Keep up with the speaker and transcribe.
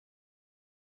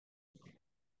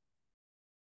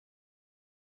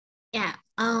Yeah,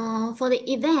 for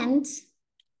the events,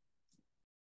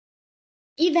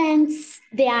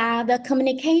 they are the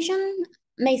communication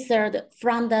method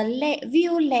from the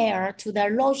view layer to the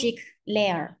logic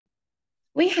layer.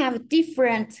 We have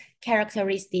different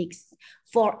characteristics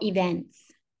for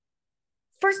events.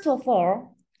 First of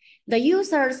all, the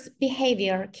user's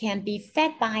behavior can be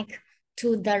fed back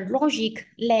to the logic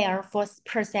layer for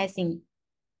processing.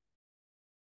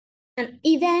 And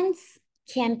events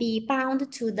can be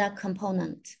bound to the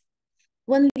component.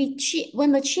 When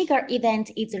the trigger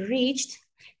event is reached,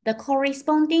 the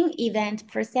corresponding event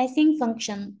processing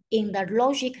function in the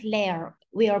logic layer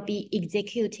will be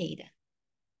executed.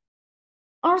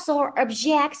 Also,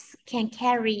 objects can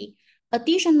carry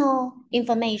additional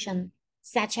information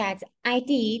such as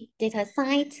ID,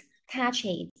 dataset,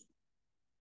 touches.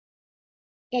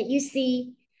 Yeah, you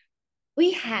see,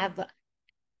 we have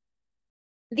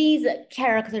these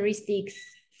characteristics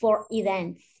for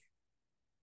events.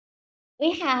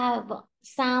 We have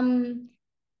some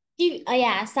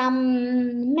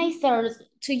methods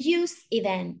to use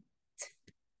event.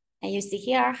 And you see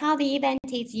here how the event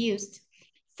is used.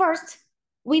 First,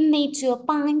 we need to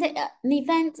bind an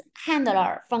event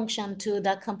handler function to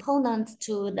the component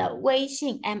to the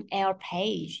WeChat ML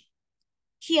page.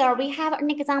 Here we have an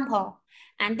example,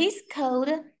 and this code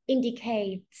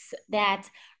indicates that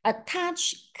a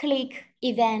touch-click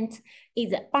event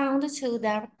is bound to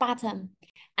the button,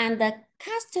 and the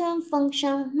custom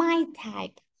function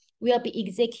myType will be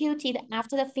executed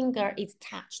after the finger is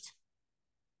touched.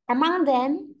 Among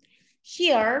them,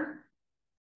 here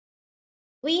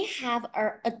we have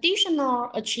an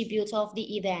additional attribute of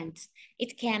the event.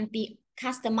 It can be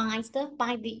customized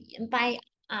by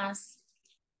us.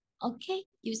 Okay,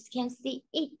 you can see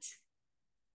it.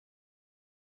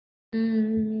 Okay,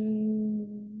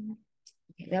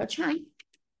 we'll try.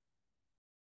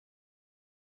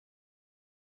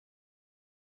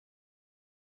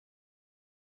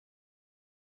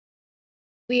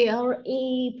 We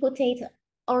already put it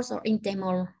also in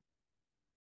demo.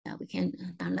 We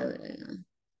can download.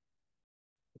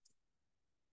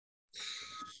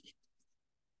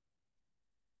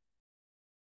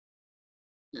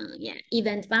 Yeah,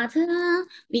 event button.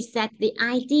 We set the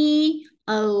ID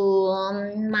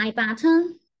on my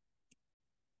button.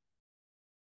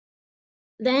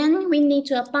 Then we need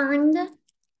to bind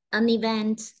an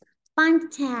event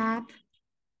bind tab.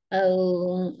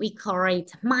 We call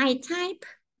it myType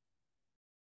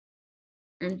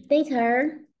and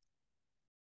data.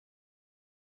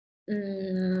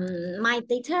 My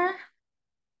data.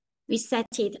 We set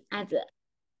it as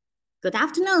good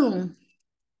afternoon.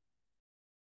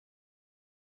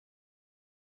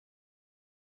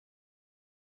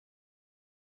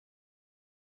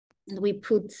 And we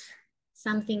put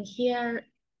something here,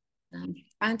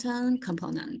 button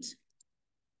component.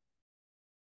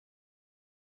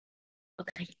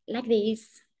 Okay, like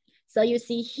this. So you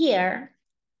see here,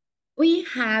 we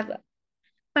have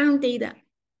bounded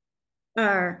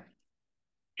a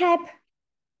tap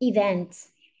event.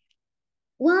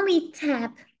 When we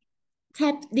tap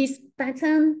this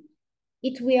button,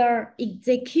 it will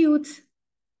execute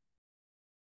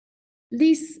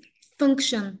this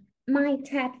function,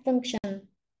 myType function.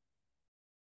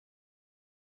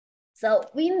 So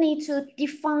we need to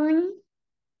define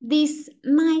this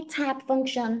myType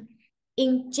function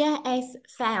in JS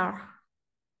file.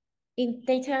 In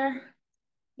data,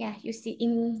 yeah, you see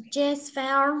in JS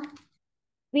file,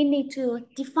 we need to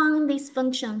define this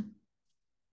function.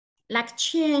 Like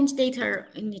change data,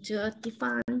 we need to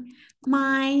define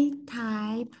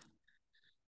myType.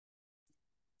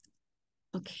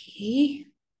 Okay.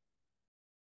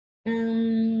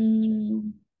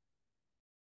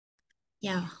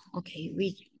 Yeah, okay,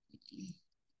 we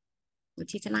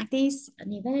put it like this,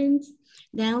 an event.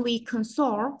 Then we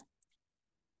console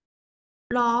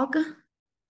log.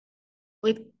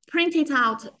 We print it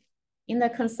out in the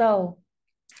console.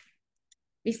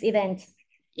 This event,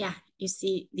 yeah, you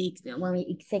see when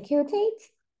we execute it.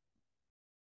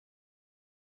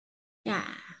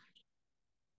 Yeah.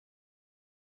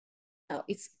 Oh,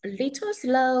 it's a little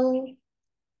slow.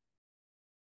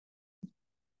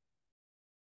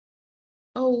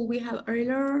 Oh, we have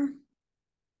error.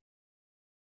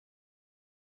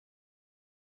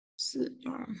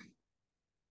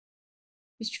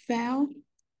 Which file?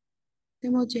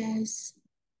 Demo.js.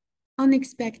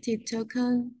 Unexpected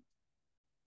token.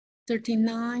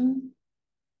 39.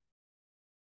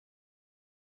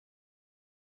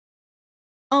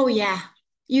 Oh yeah,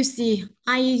 you see,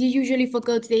 I usually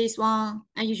forget this one.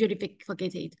 I usually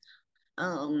forget it.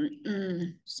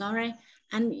 Sorry.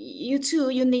 And you too,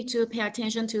 you need to pay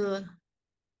attention to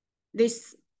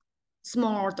this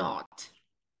small dot.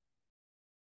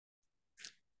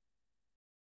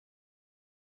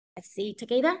 Let's see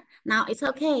together. Now it's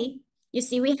okay. You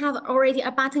see, we have already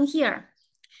a button here.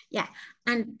 Yeah,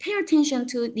 and pay attention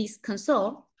to this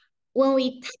console. When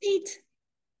we type it,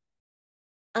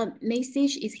 a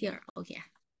message is here. Okay.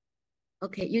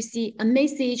 Okay, you see a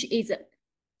message is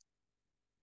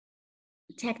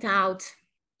checked out.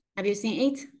 Have you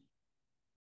seen it?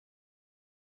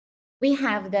 We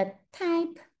have the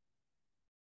type.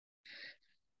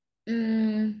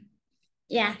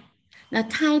 Yeah, the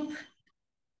type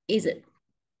is,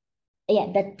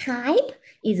 the type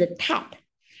is a tab.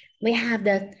 We have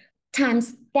the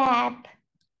timestamp,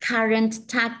 current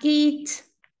target.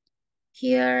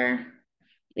 Here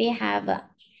we have,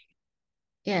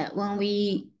 when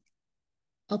we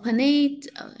open it,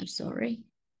 I'm sorry.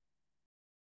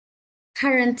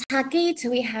 Current target,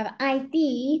 we have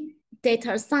ID,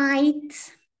 data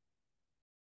site.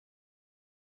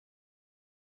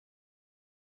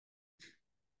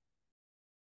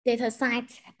 Data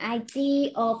site,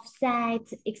 ID,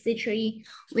 offset, etc.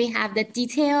 We have the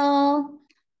detail.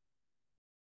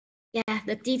 Yeah,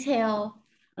 the detail.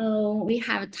 We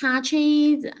have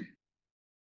touches,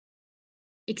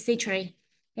 etc.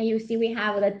 And you see we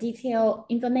have the detailed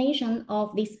information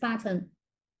of this button.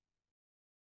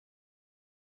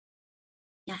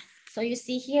 Yeah, so you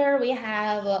see here we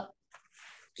have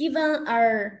given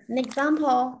an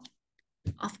example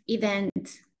of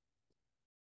event.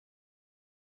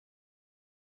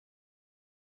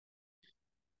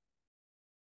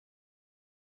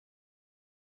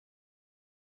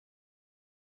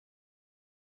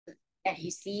 And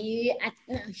you see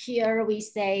here we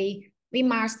say we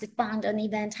must find an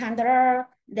event handler.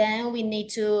 Then we need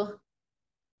to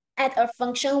add a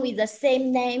function with the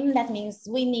same name. That means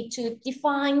we need to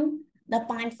define the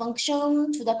bind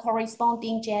function to the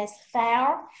corresponding JS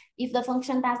file. If the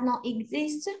function does not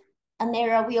exist, an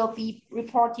error will be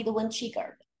reported when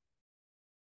triggered.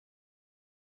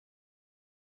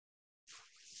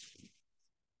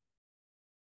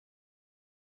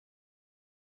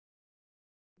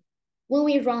 When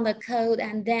we run the code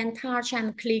and then touch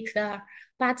and click the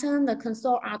button, the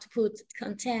console output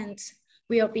content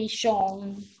will be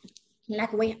shown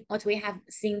like what we have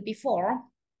seen before.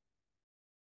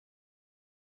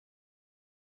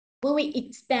 When we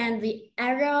expand the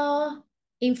arrow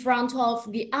in front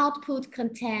of the output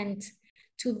content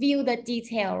to view the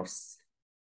details.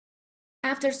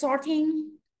 After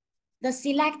sorting, the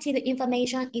selected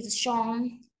information is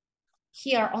shown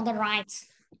here on the right.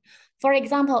 For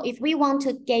example, if we want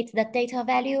to get the data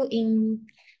value in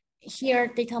here,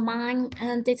 determine,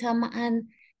 and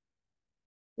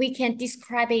we can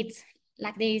describe it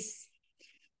like this.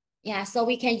 Yeah, so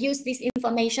we can use this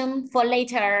information for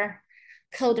later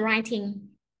code writing.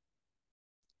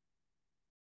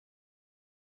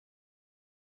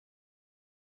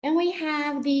 And we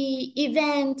have the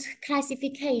event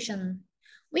classification.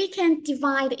 We can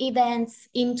divide events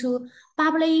into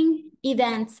bubbling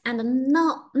events and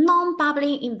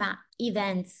non-bubbling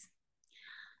events.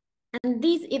 And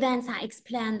these events are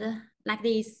explained like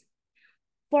this.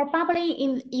 For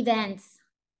bubbling events,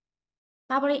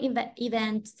 when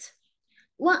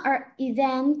an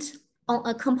event on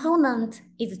a component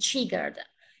is triggered,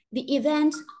 the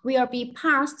event will be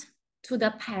passed to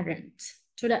the parent,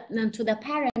 to the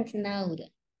parent node.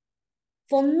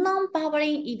 For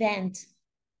non-bubbling event,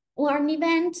 when an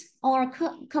event or a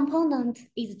component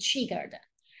is triggered,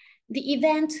 the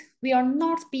event will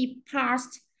not be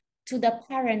passed to the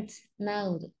parent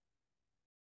node.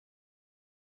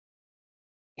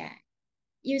 Yeah.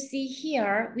 You see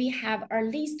here, we have a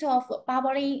list of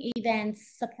bubbling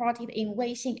events supported in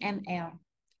WeChat ML.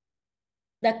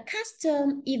 The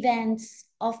custom events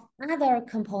of other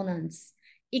components,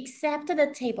 except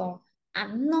the table,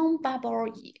 are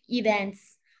non-bubble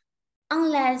events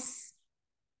unless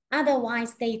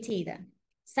otherwise stated,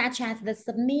 such as the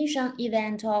submission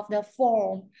event of the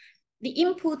form, the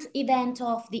input event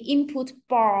of the input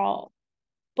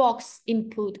box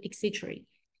input, etc.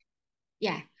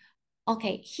 Yeah.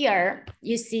 Okay, here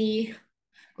you see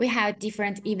we have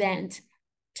different events: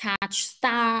 touch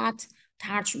start,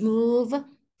 touch move,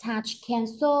 touch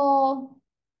cancel,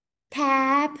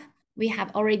 tap. We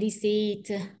have already seen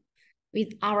it with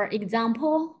our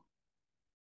example.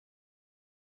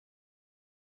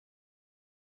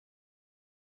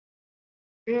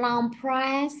 Long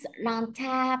press, long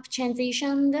tap,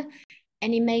 transitioned,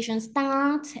 animation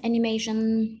start,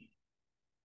 animation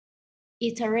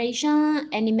iteration,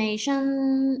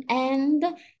 animation end,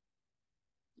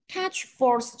 touch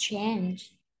force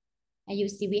change. And you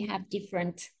see we have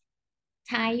different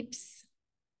types.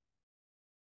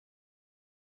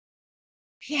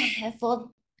 Yeah,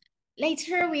 for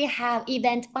later we have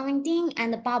event binding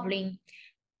and bubbling.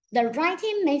 The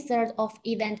writing method of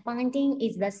event binding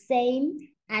is the same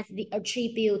as the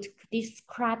attribute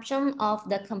description of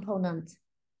the component.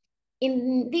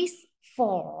 In this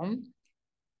form,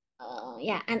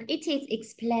 and it is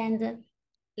explained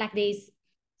like this.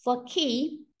 For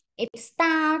key, it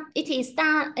starts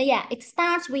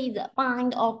with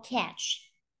bind or catch,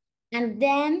 and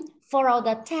then follow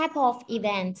the type of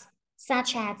event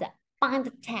such as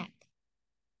bind tap,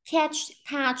 catch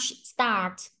touch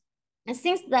start. And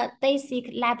since the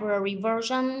basic library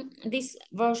version, this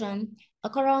version, a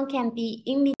colon can be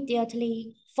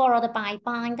immediately followed by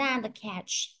bind and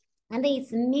catch, and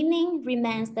its meaning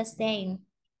remains the same.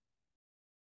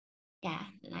 Yeah,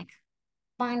 like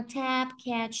bind tap,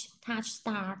 catch, touch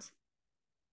start.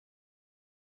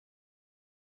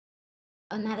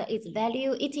 Another is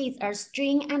value. It is a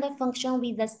string, and a function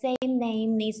with the same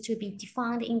name needs to be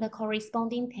defined in the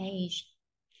corresponding page.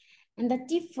 And the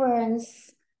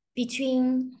difference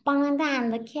between bind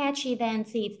and catch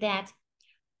events is that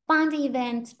binding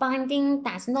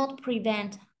does not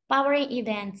prevent bubbling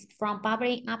events from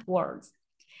bubbling upwards.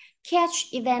 Catch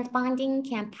event binding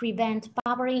can prevent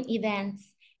bubbling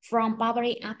events from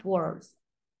bubbling upwards.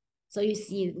 So you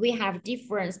see, we have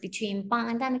difference between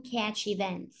bind and catch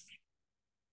events.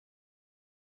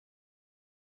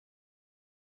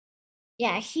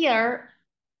 Yeah, here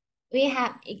we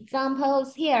have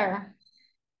examples here.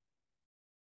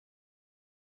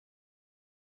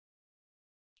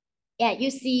 Yeah,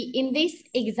 you see in this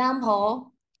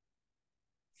example,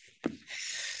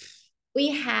 we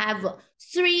have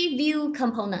 3 view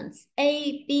components,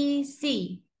 A, B,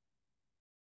 C.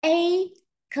 A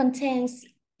contains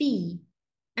B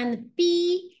and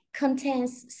B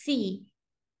contains C.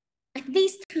 At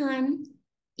this time,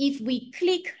 if we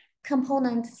click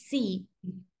component C,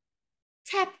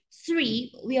 tab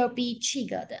 3 will be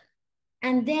triggered.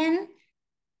 And then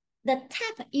the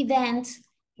tap event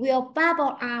will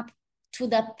bubble up to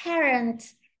the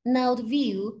parent node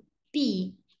view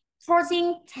B,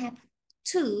 causing tap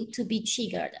 2 to be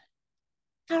triggered.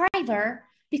 However,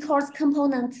 because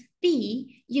component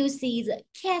B uses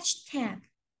catch tap,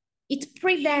 it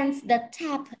prevents the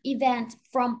tap event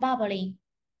from bubbling.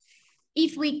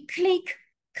 If we click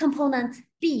component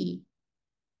B,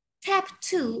 tap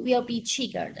 2 will be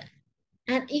triggered.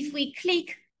 And if we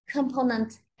click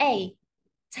component A,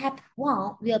 tap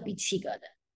 1 will be triggered.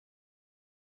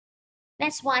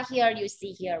 That's why here you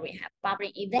see here we have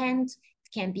bubbling event.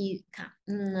 It can be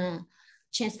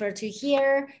transferred to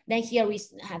here. Then here we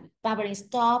have bubbling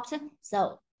stopped.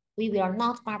 So we will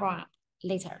not bubble up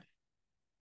later.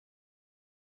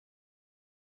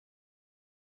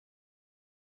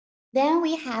 Then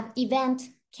we have event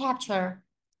capture.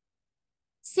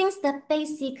 Since the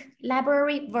basic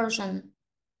library version,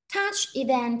 touch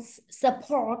events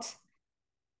support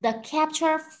the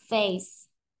capture phase,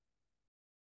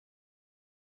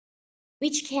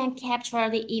 which can capture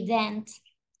the event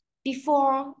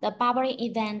before the bubbling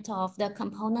event of the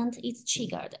component is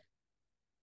triggered,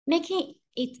 making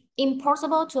it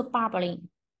impossible to bubbling.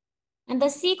 And the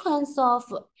sequence of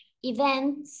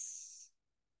events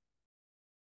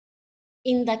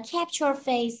in the capture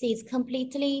phase is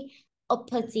completely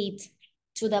opposite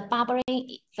to the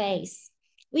bubbling phase,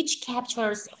 which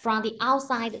captures from the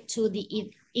outside to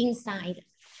the inside.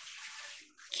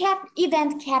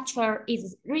 Event capture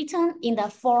is written in the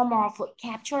form of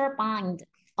capture bind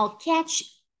or capture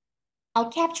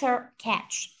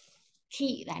catch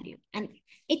key value, and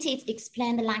it is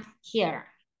explained like here.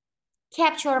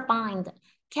 Capture bind,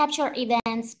 capture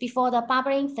events before the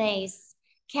bubbling phase.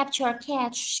 Capture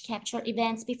catch, capture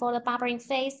events before the bubbling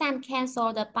phase and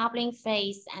cancel the bubbling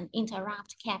phase and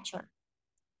interrupt capture.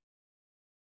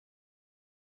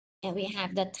 And we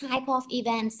have the type of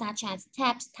events such as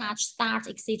taps, touch, start,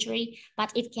 etc.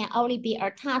 But it can only be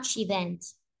a touch event.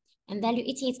 And value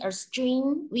it is a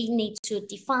string. We need to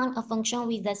define a function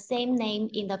with the same name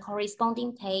in the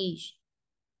corresponding page.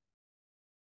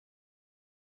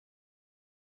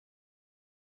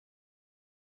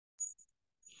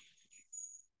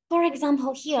 For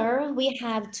example, here we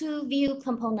have 2 view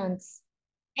components,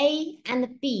 A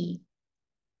and B.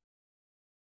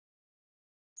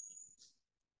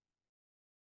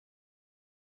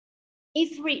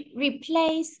 If we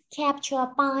replace capture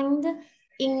bind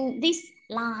in this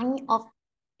line of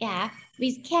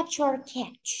with capture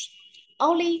catch,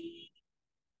 only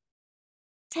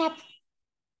tap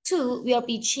 2 will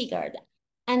be triggered,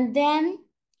 and then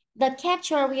the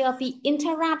capture will be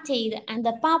interrupted and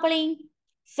the bubbling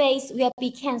phase will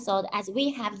be cancelled as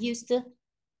we have used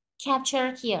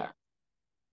capture here.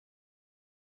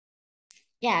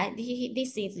 Yeah,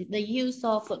 this is the use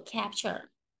of capture.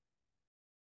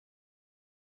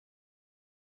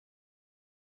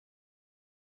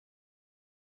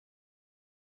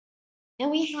 And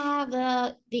we have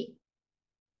the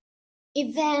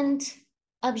event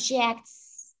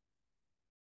objects.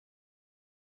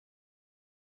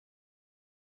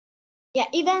 Yeah,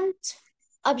 event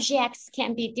objects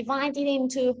can be divided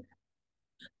into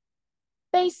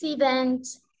base event,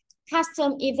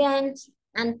 custom event,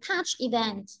 and touch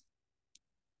event.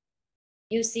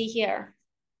 You see here.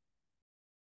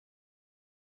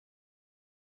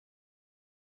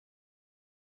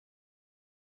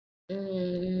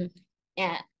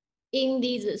 Yeah, in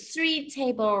these three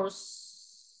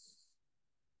tables,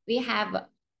 we have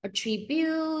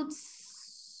attributes,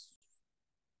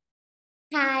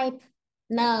 type,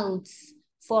 nodes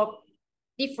for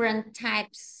different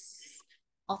types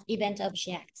of event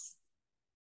objects.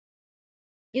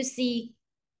 You see,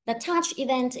 the touch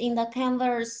event in the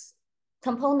canvas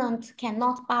component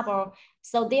cannot bubble,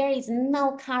 so there is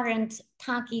no current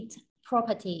target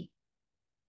property.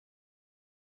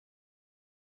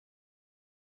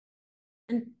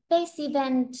 And base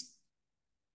event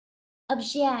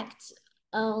object,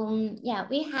 yeah,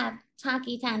 we have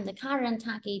target and the current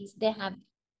target, they have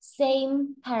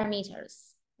same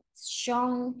parameters. It's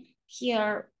shown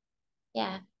here,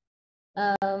 yeah.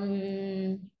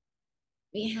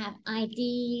 We have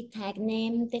ID, tag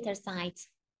name, data site,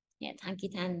 yeah,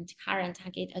 target and current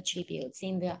target attributes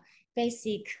in the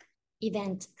basic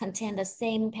event contain the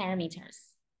same parameters.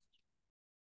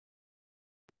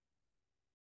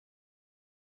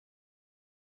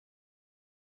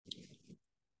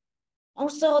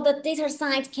 Also, the data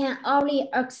site can only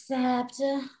accept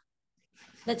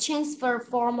the transfer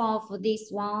form of this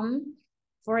one.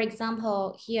 For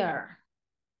example, here,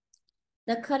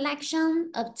 the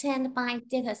collection obtained by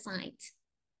data site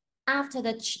after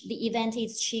the event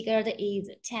is triggered is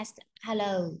test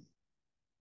hello.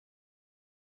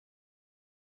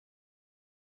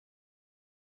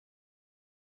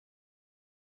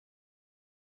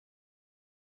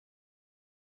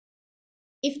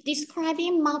 If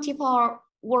describing multiple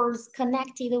words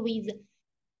connected with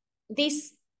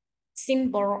this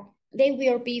symbol, they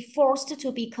will be forced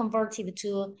to be converted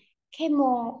to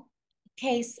camel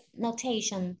case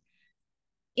notation.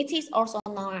 It is also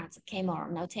known as camel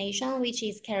notation, which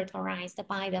is characterized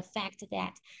by the fact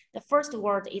that the first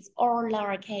word is all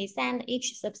lowercase and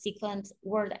each subsequent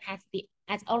word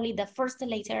has only the first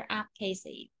letter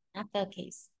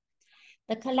uppercase.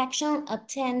 The collection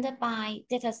obtained by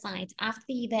DataSite after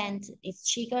the event is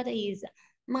triggered is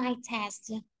my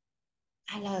test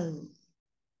hello.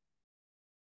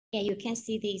 Yeah, you can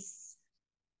see this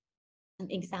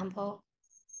example.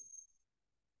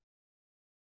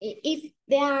 If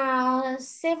there are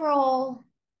several,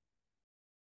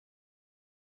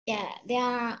 yeah, there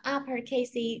are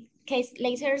uppercase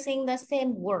letters in the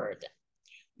same word,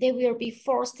 they will be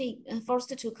forced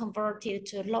to convert it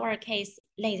to lowercase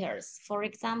letters. For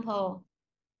example,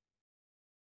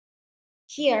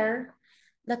 here,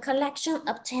 the collection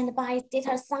obtained by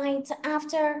DataSite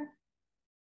after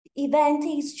event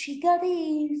is triggered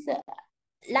is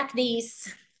like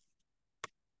this.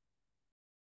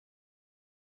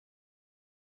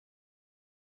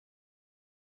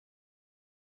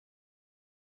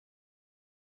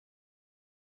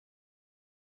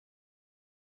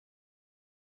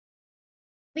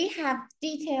 We have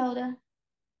detailed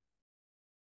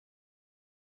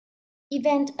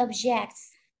event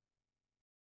objects.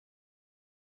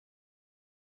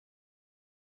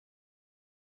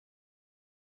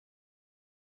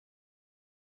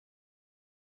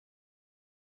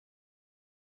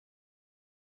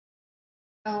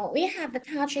 We have the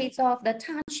touches of the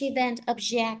touch event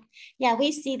object. Yeah,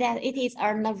 we see that it is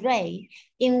an array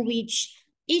in which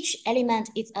each element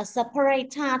is a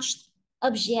separate touch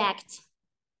object,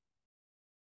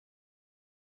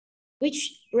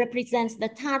 which represents the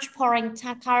touch point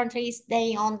currently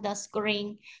staying on the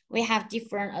screen. We have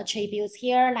different attributes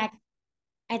here, like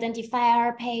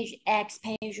identifier, page X,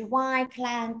 page Y,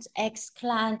 client X,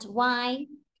 client Y.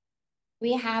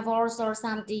 We have also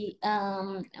some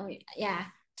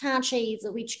touches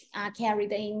which are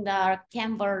carried in the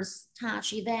canvas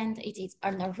touch event. It is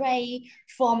an array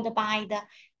formed by the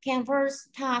canvas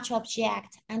touch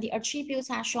object, and the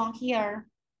attributes are shown here.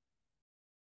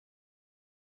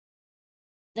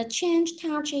 The change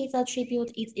touches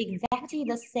attribute is exactly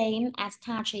the same as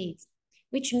touches,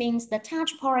 which means the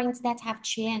touch points that have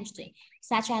changed,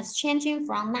 such as changing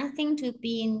from nothing to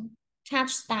being touch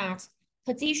start,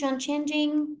 position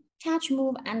changing, touch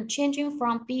move, and changing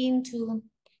from being to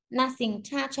nothing,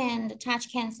 touch and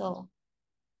touch cancel.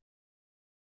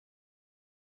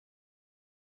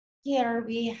 Here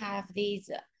we have these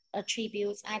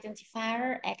attributes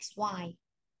identifier X, Y.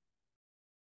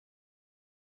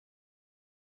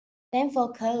 Then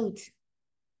for code,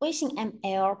 WeChat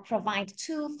ML provide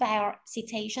two file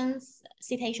citation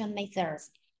methods,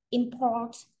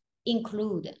 import,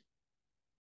 include.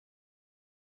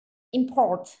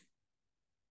 Import.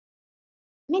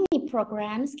 Many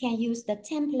programs can use the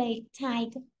template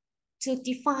tag to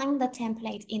define the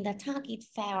template in the target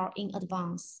file in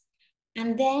advance,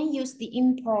 and then use the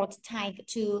import tag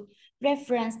to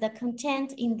reference the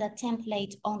content in the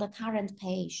template on the current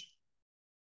page.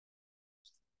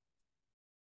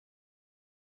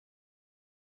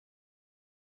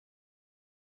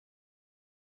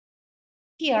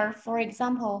 Here, for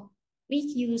example, we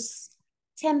use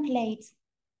template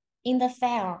in the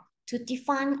file to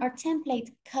define a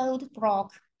template code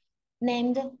block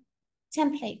named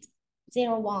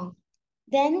template01.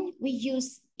 Then we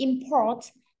use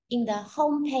import in the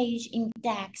home page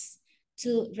index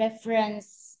to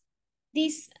reference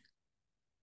this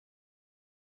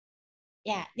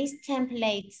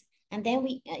template, and then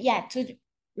we to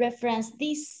reference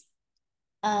this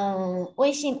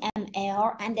WeChat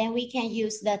ML, and then we can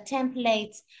use the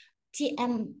template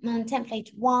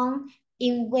template1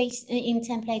 in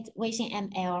template WeChat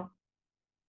ML.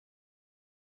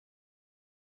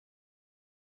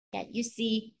 Yeah, you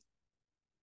see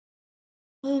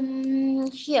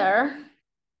here.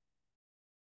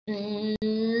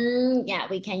 Yeah,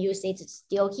 we can use it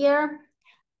still here.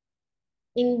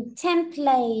 In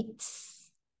template,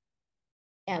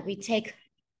 yeah, we take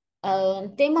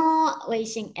demo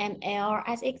WeChat ML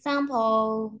as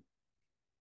example.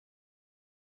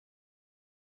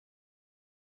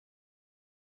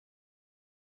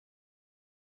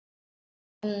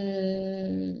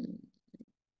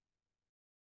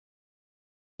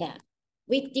 Yeah,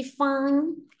 we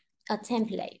define a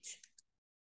template.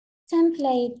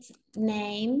 Template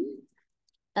name,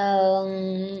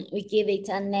 we give it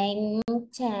a name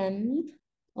temp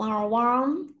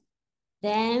 101.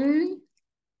 Then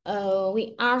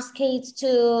we ask it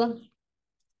to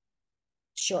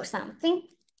show something.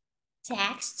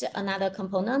 Text, another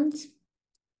component.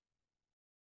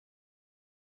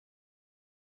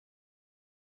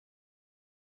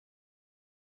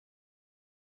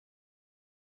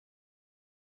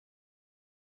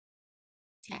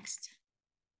 Text.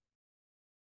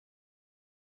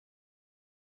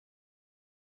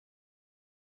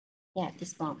 Yeah,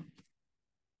 this one.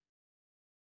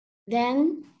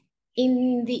 Then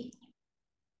in the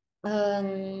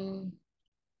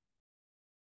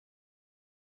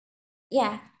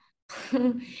yeah,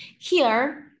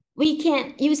 here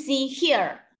you see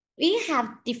here we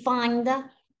have defined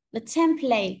the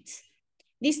template,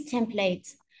 this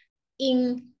template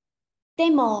in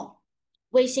demo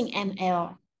WeChat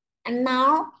ML, and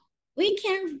now we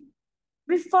can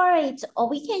refer it, or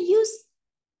we can use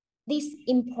this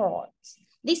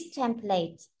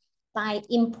template by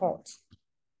import.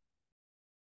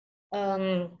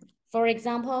 For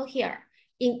example, here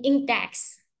in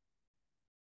index,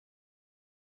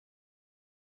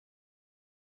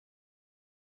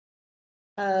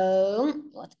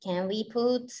 what can we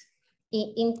put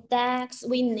in index?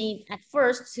 We need at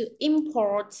first to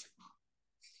import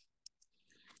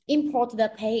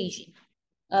the page.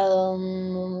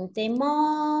 Demo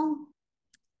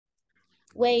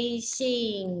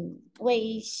WeChat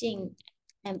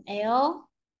ML.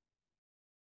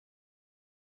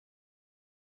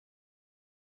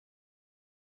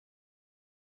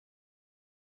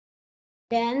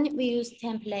 Then we use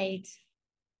template.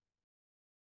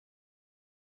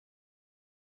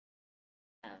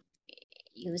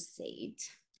 Use it.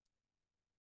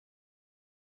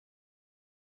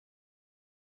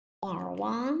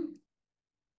 R1.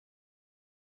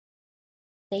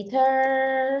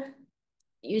 Later,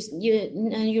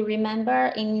 you remember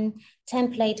in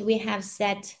template we have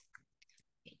set.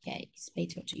 Okay, it's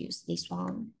better to use this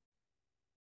one.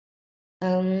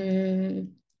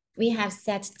 We have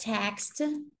set text.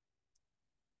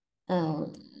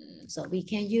 So we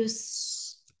can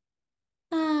use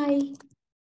I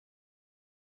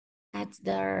at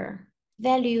the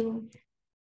value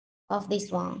of this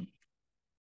one.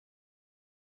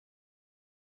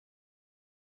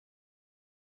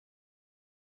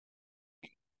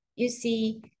 You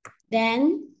see,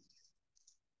 then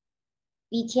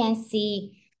we can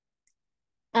see,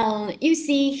 you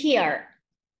see here,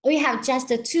 we have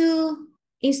just two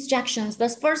instructions. The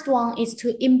first one is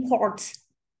to import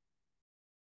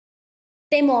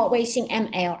demo WeChat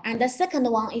ML, and the second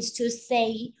one is to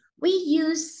say we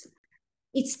use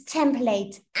its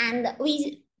template and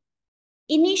we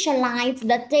initialize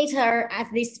the data as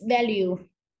this value.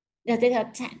 the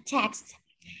data text.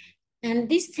 And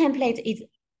this template is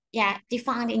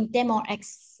defined in demo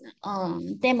Weixin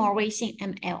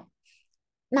ML.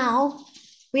 Now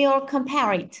we'll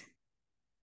compare it.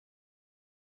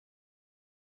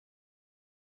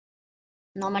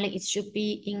 Normally it should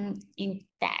be in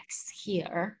index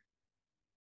here.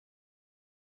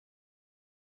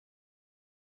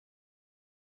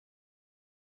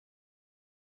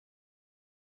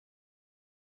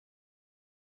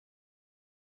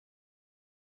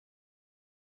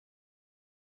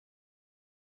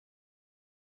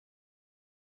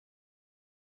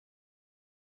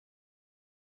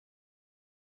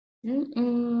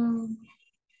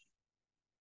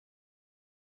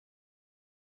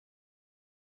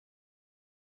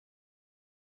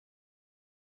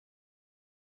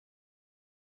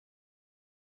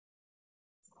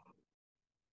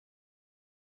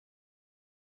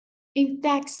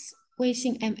 Index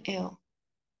Weixin ML.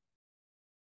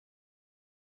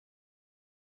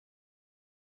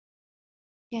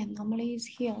 Yeah, normally it's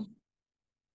here.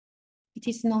 It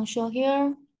is not show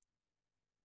here.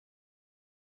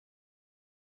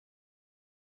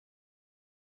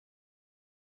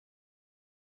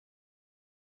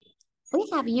 We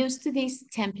have used this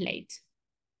template.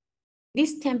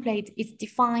 This template is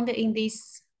defined in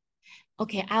this.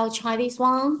 Okay, I'll try this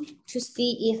one to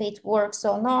see if it works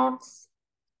or not.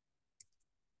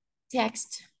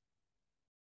 Text.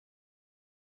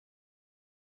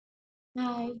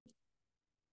 Hi.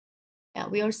 Yeah,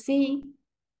 we'll see.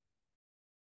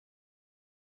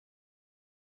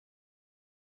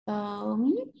 We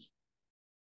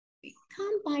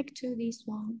come back to this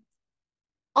one.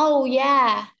 Oh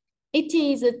yeah, it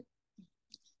is.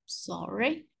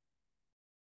 Sorry.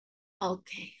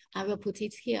 Okay, I will put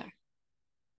it here.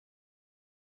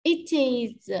 It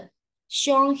is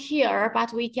shown here,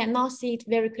 but we cannot see it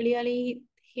very clearly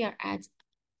here. As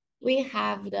we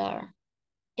have the,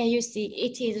 yeah, you see,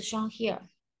 it is shown here.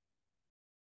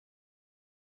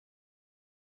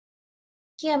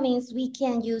 Here means we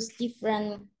can use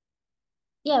different,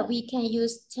 we can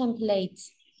use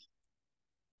templates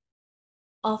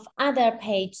of other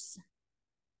pages.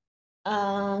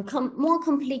 More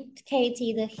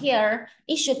complicated here,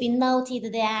 it should be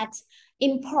noted that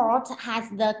import has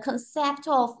the concept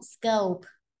of scope.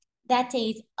 That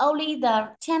is, only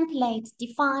the template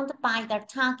defined by the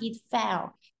target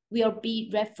file will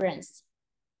be referenced.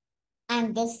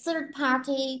 And the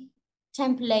third-party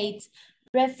template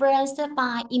referenced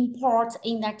by import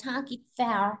in the target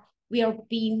file will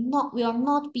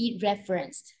not be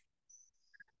referenced.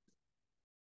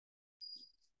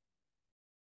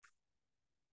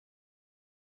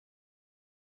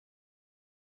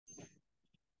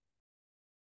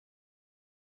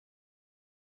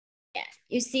 Yeah,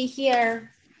 you see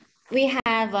here, we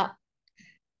have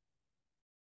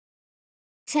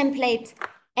template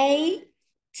A,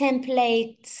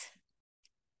 template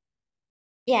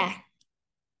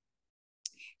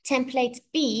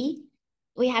B.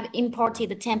 We have imported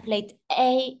the template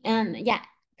A,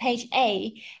 page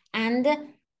A, and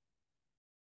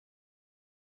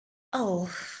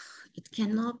it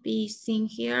cannot be seen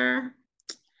here.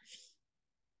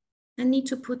 I need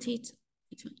to put it,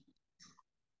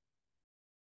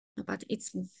 but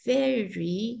it's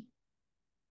very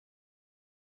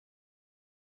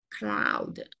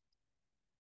cloud.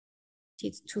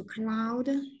 It's too cloud.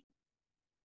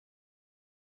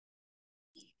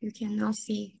 You cannot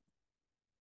see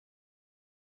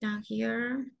down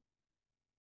here.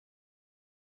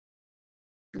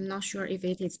 I'm not sure if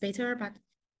it is better, but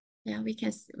yeah, we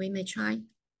may try.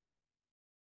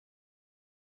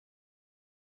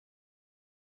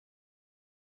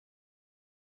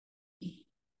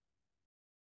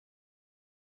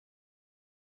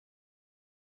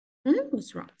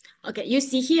 What's wrong? Okay, you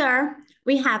see here,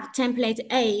 we have template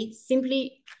A,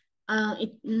 simply,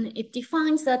 it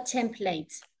defines a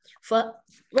template for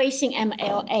Weixin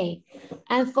MLA.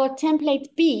 And for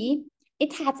template B,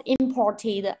 it has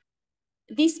imported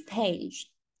this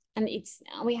page, and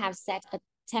we have set a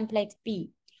template B.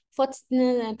 For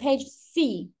page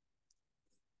C,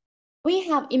 we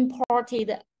have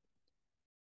imported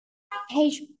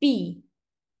page B.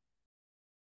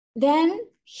 Then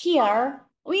here,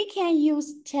 we can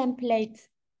use template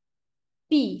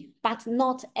B, but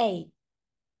not A.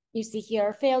 You see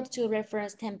here, failed to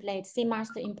reference template. C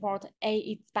must import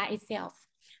A by itself.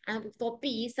 And for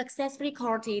B, successfully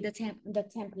copied the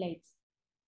template.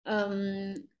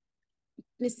 The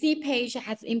C page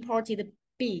has imported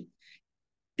B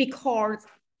because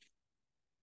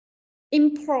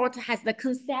import has the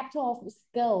concept of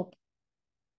scope.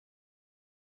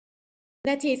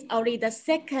 That is only the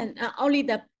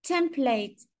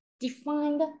template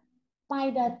defined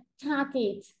by the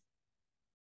target.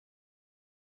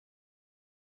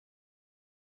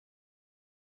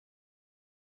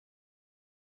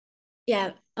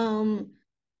 Yeah,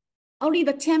 only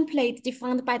the template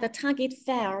defined by the target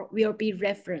file will be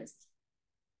referenced.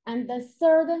 And the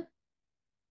third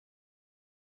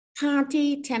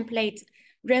party template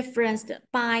referenced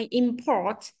by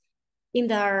import in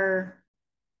the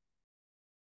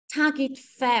target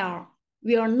file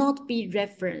will not be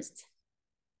referenced.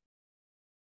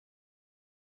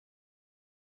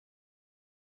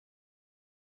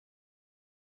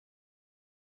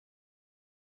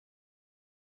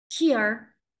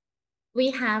 Here,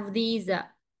 we have these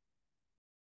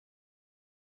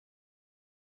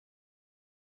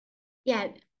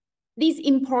these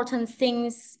important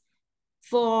things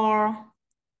for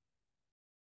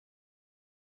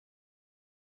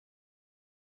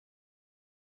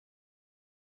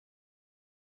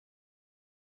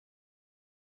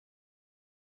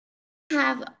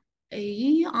have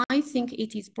a, I think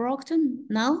it is broken.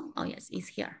 No? Oh yes, it's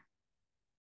here.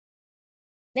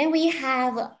 Then we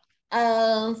have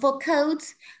for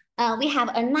codes, we have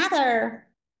another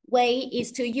way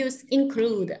is to use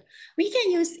include. We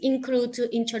can use include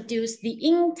to introduce the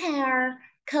entire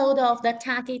code of the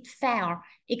target file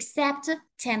except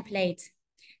template.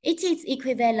 It is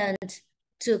equivalent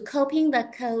to copying the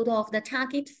code of the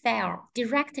target file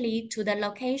directly to the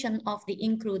location of the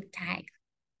include tag.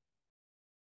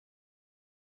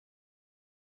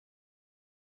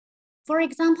 For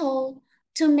example,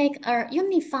 to make a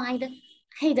unified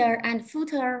header and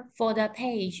footer for the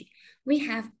page, we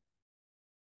have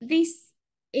this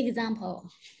example.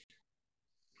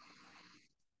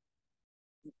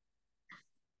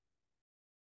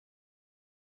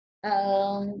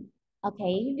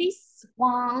 Okay, this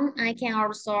one, I can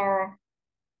also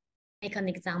make an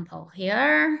example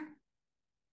here.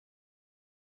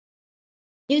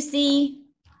 You see,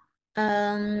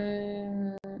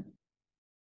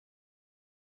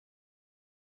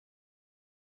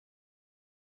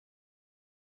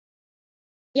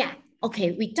 yeah,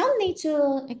 okay, we don't need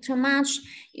to extra much.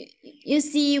 You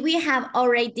see, we have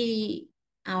already,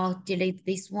 I'll delete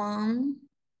this one.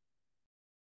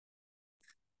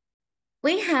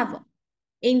 We have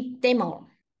in demo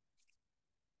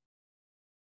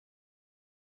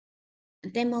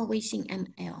wishing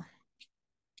ML.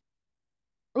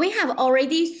 We have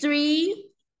already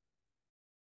three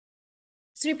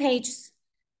pages,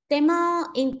 demo,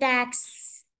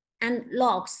 index, and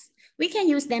logs. We can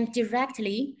use them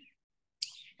directly.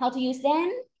 How to use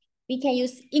them? We can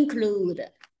use include.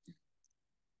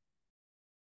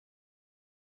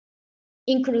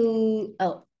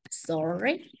 Oh,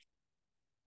 sorry.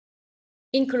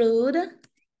 Include,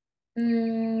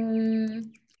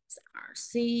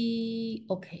 RC,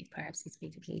 okay, perhaps it's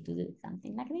better to do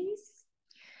something like this.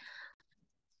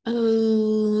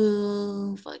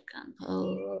 For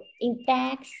example,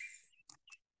 index.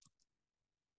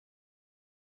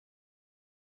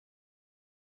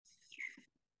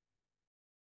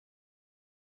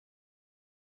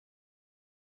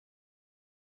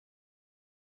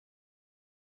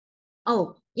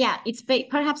 Oh, yeah,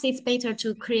 perhaps it's better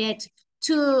to create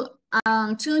two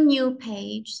new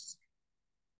pages.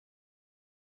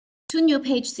 Two new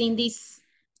pages in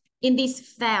this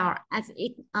file, as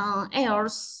it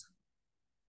else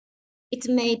it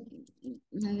may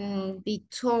be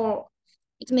too,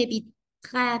 it may be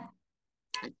clad.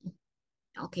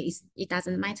 Okay, it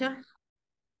doesn't matter.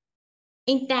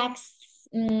 Index,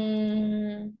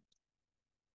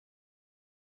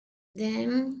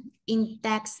 then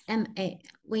index MA,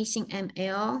 wishing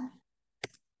ML.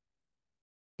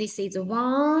 This is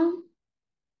one.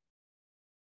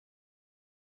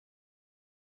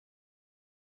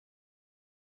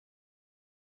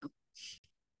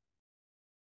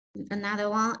 Another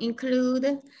one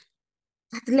include,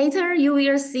 but later you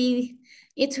will see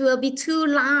it will be too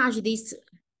large, these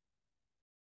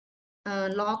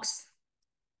logs,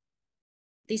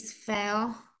 this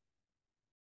file,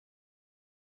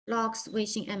 logs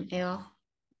wishing ML.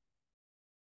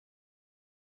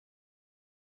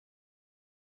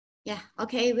 Yeah,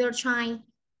 okay, we'll try.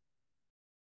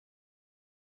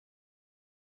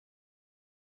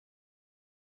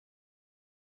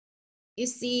 You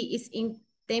see it's in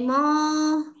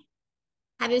demo.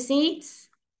 Have you seen it?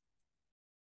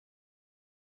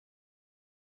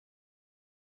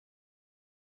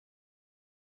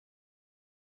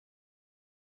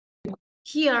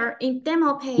 Here in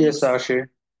demo page. Yes, Ashi.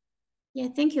 Yeah,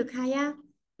 thank you, Kaya.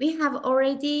 We have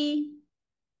already,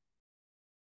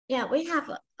 yeah, we have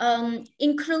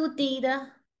included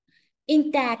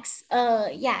index,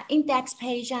 index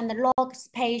page and the logs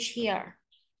page here.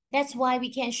 That's why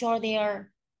we can show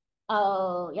their,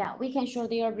 we can show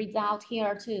their result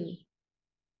here too.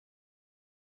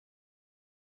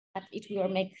 But it will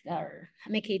make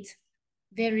it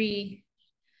very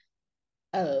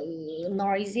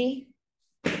noisy.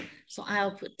 So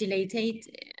I'll delete it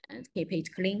and keep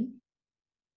it clean.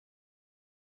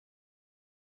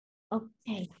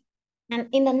 Okay. And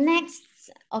in the next,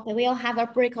 we'll have a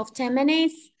break of 10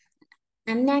 minutes.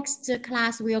 And next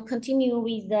class, we'll continue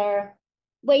with the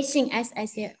Weixin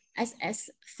SS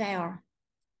file.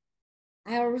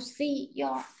 I'll see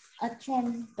your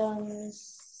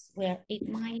attendance where it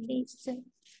might list.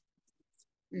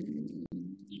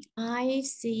 I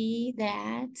see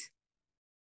that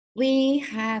we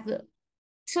have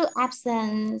 2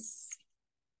 absence.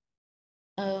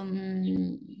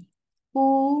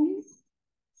 Who,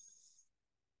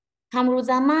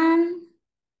 Kamruzaman,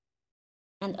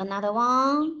 and another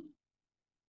one.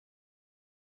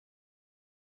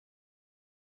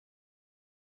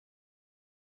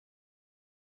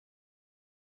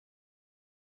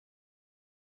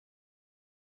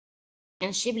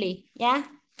 And Shibli, yeah?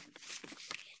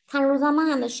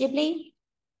 Kamruzaman and Shibli,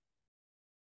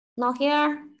 not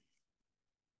here.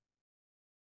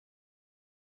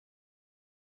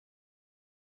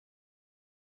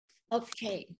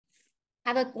 Okay.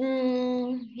 Have a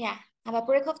have a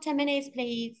break of 10 minutes,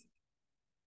 please.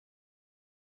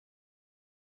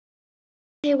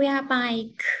 Okay, we are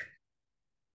back.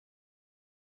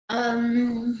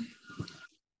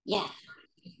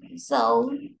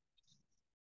 So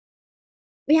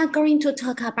we are going to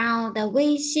talk about the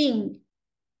Weixin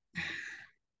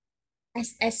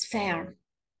SS file.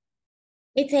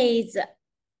 It is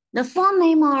the full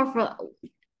name of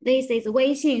this is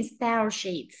Weixin style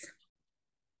sheets.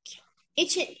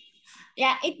 It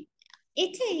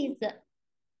is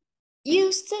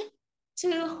used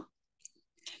to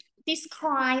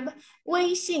describe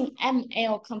Weixin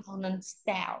ML component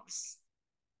styles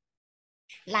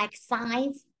like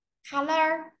size,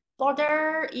 color,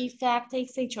 border, effect,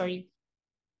 etc.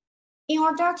 In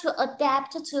order to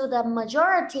adapt to the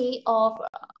majority of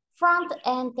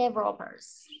front-end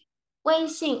developers,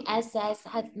 Weixin SS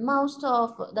has most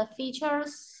of the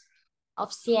features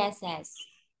of CSS.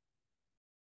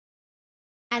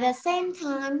 At the same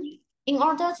time, in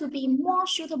order to be more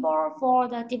suitable for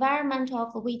the development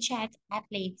of WeChat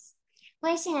applets,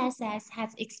 Weixin SS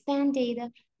has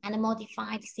expanded and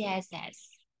modified CSS.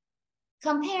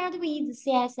 Compared with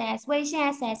CSS, Weixin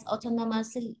SS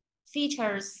autonomous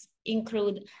features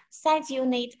include size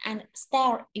unit and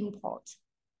style import.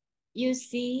 You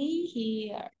see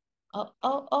here.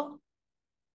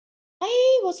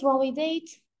 Hey, what's wrong with it?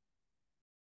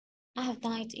 I have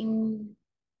done it in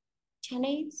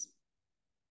Chinese.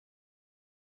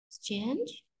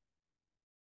 Exchange.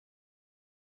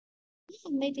 I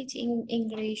made it in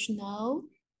English now.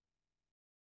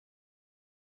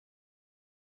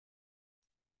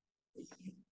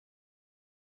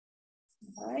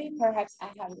 Sorry, perhaps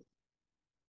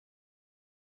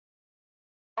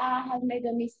I have made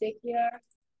a mistake here.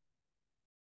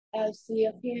 I'll see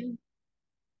again.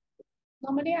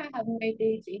 Normally I have made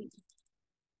it in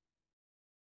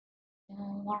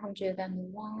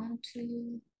 101,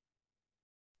 2.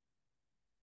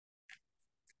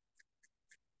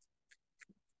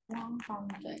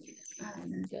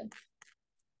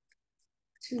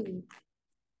 102.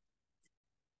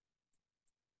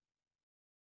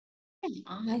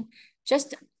 I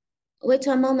just wait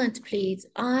a moment, please.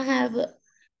 I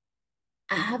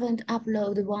haven't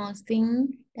uploaded one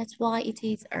thing. That's why it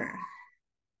is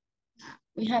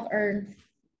we have an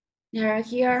error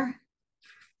here.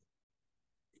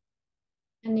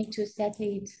 I need to set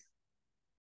it.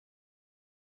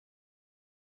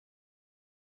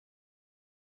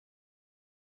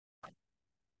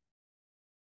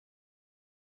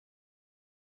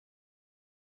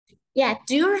 Yeah,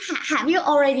 have you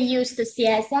already used the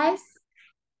CSS?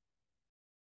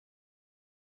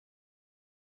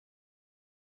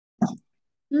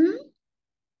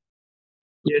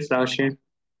 Yes, Ashi.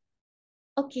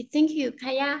 Okay, thank you,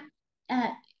 Kaya.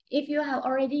 If you have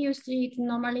already used it,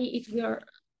 normally it will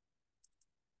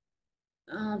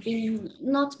be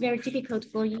not very difficult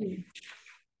for you.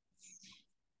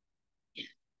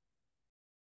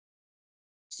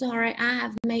 Sorry, I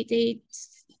have made it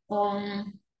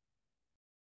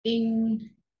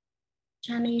in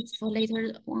Chinese for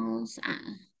later ones.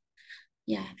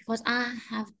 Yeah, because I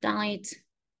have done it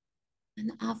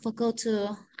and I forgot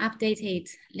to update it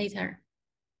later.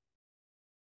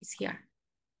 It's here.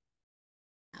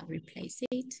 I'll replace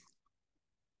it,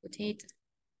 put it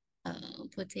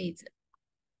put it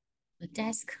the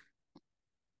desk.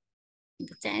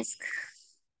 The desk.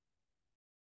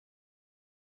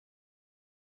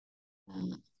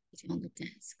 Put it on the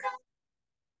desk.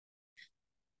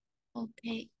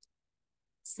 Okay.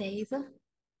 Save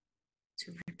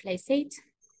to replace it.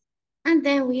 And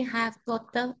then we have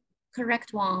got the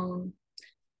correct one.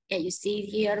 Yeah, you see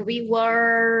here we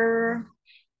were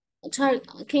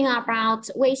talking about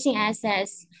WeChat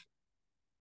access.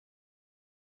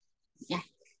 Yeah.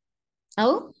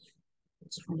 Oh,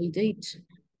 we did.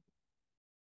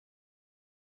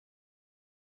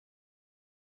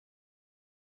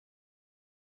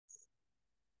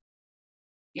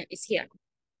 Yeah, it's here.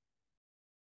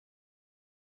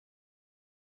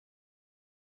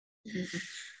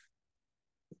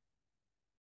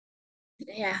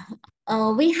 Yeah.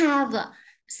 We have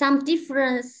some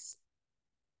difference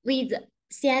with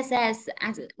CSS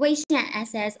as WeChat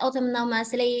access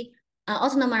autonomous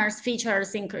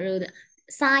features include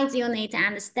size unit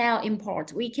and style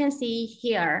import. We can see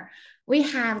here we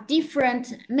have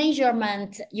different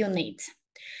measurement unit.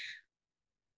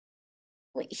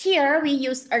 Here we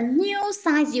use a new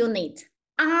size unit,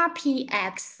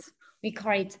 RPX. We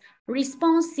call it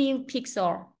responsive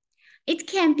pixel. It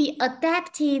can be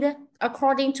adapted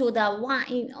according to the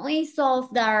width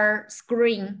of the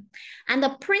screen. And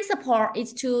the principle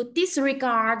is to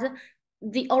disregard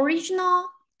the original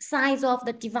size of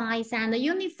the device and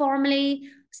uniformly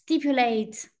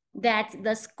stipulate that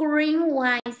the screen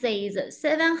width is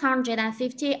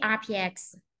 750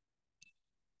 RPX.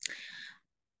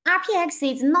 RPX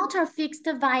is not a fixed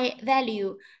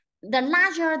value. The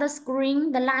larger the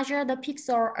screen, the larger the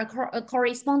pixel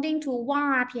corresponding to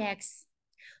 1 RPX.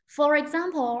 For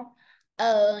example,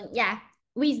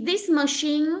 with this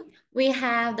machine, we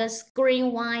have the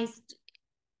screen width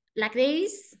like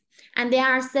this, and there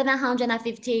are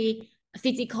 750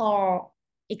 physical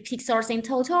pixels in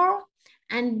total.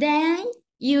 And then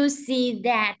you see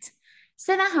that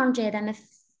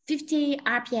 750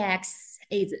 RPX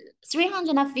is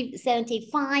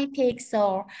 375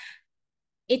 pixels.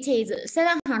 It is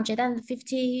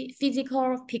 750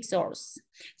 physical pixels.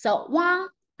 So one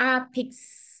RPX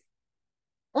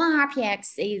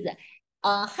is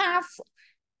a half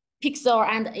pixel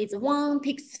and it's one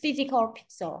physical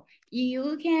pixel.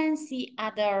 You can see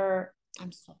other,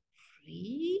 I'm sorry.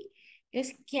 You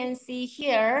can see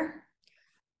here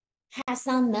has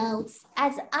some notes.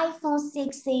 As iPhone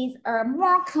 6 is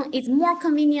more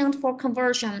convenient for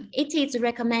conversion, it is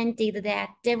recommended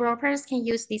that developers can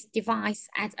use this device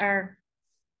as a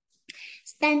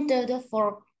standard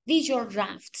for visual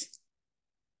draft.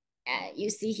 You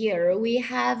see here, we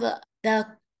have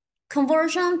the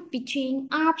conversion between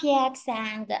RPX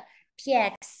and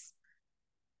PX.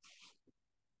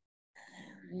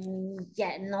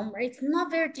 Yeah, no, it's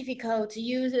not very difficult to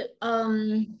use.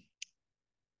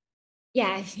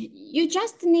 Yeah, you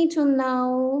just need to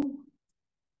know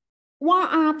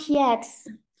 1 RPX.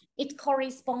 It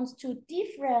corresponds to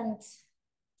different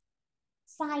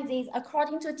sizes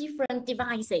according to different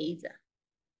devices.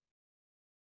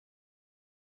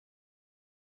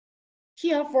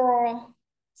 Here for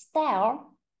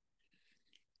style,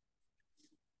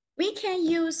 we can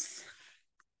use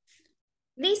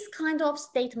this kind of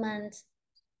statement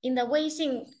in the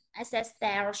WeChat access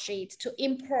style sheet to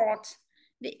import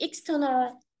the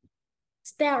external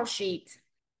style sheet.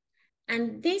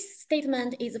 And this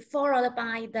statement is followed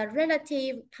by the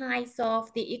relative types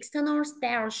of the external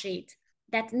style sheet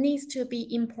that needs to be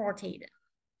imported.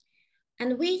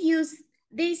 And we use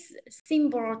this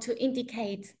symbol to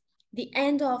indicate the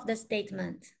end of the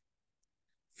statement.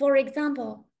 For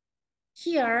example,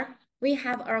 here we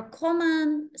have a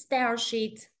common style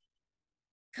sheet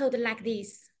code like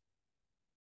this.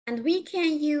 And we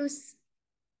can use,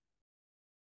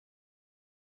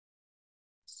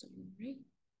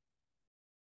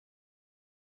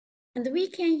 and we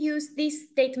can use this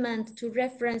statement to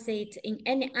reference it in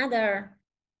any other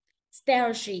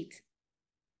style sheet.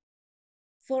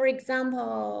 For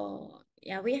example,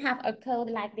 yeah, we have a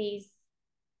code like this.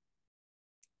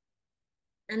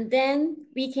 And then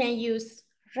we can use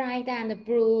red and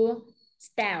blue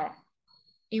style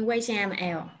in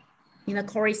HTML, in the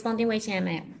corresponding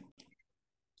HTML.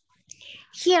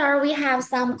 Here we have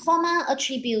some common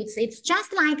attributes. It's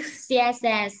just like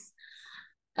CSS.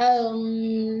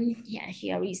 Yeah,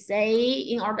 here we say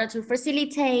in order to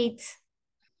facilitate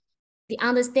the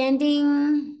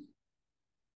understanding.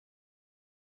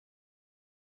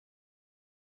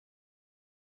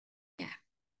 Yeah,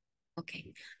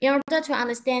 okay. In order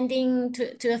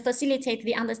to facilitate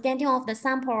the understanding of the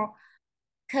sample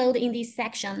code in this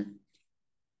section,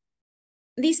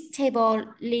 This table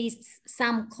lists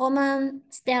some common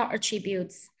style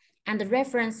attributes and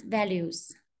reference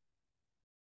values.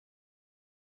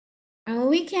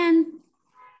 We can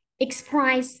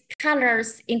express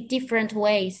colors in different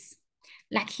ways.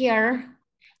 Like here,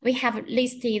 we have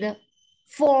listed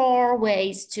 4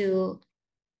 ways to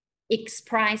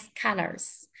express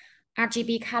colors: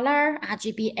 RGB color,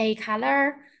 RGBA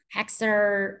color,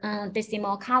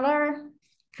 hexadecimal color,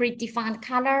 predefined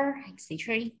color,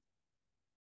 etc.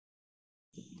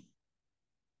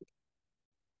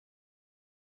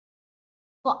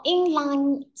 For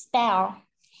inline style,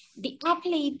 the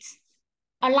applet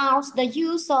allows the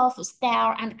use of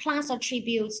style and class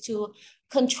attributes to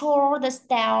control the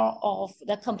style of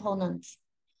the components.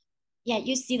 Yeah,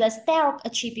 you see the style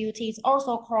attribute is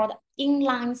also called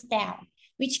inline style,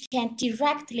 which can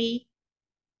directly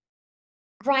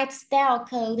write style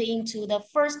code into the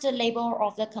first label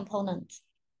of the component.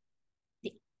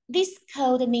 This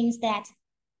code means that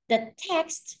the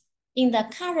text in the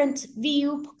current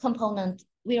view component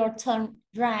will turn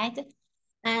red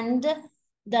and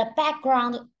the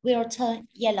background will turn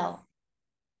yellow.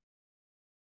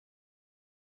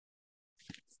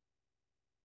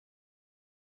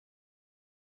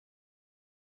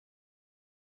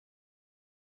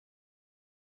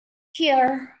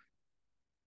 Here,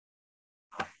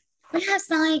 we have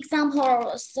some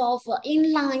examples of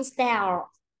inline style.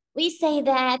 We say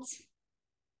that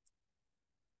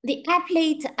the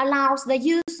applet allows the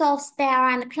use of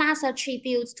style and class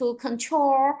attributes to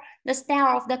control the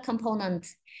style of the component.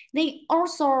 They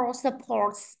also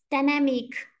support dynamic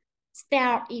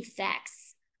style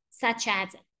effects, such as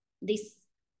this.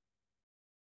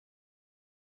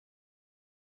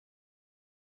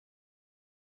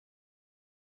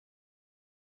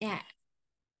 Yeah,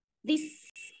 this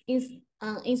is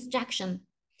instruction.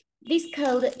 This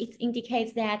code, it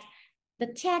indicates that the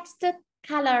text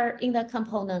color in the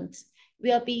component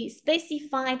will be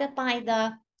specified by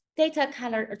the data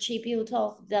color attribute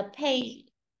of the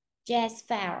page.js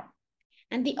file.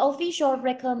 And the official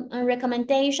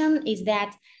recommendation is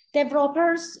that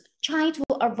developers try to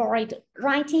avoid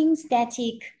writing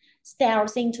static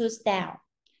styles into style,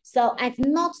 so as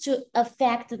not to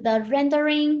affect the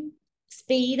rendering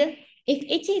speed. If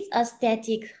it is a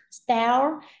static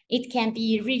style, it can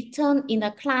be written in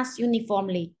the class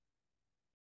uniformly.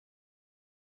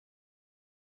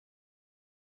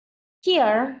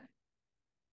 Here,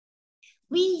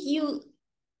 we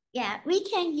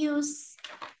can use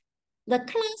the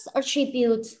class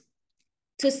attribute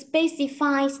to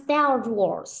specify style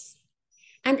rules,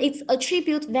 and its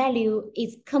attribute value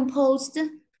is composed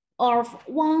of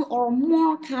 1 or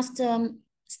more custom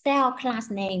style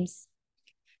class names,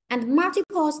 and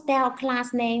multiple style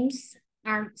class names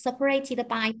are separated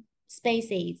by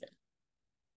spaces.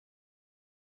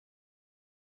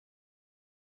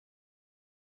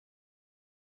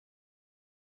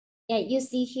 Yeah, you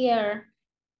see here,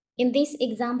 in this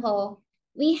example,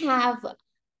 we have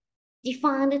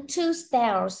defined 2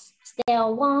 styles,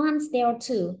 style 1, style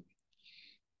 2.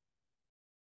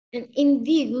 And in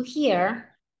view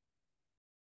here,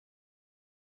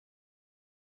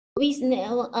 we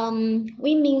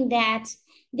mean that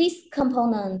this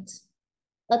component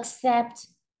accept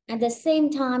at the same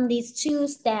time these 2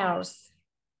 styles.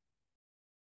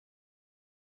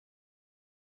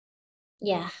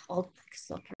 Yeah,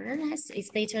 so it's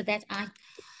better that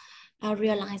I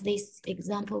realize this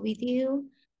example with you.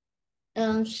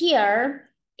 Here,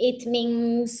 it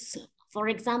means, for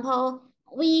example,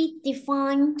 we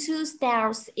define 2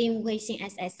 styles in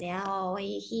WeChat SSL.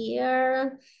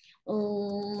 Here,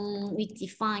 we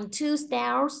define 2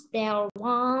 styles. Style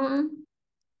 1.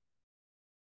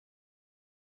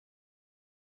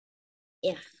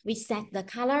 Yeah, we set the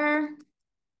color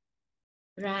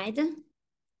red,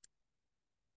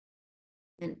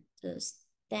 and the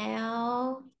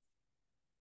style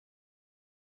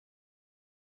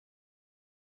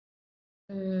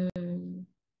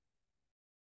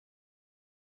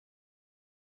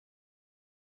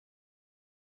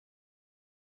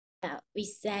we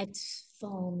set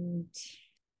font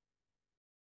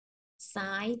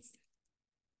size.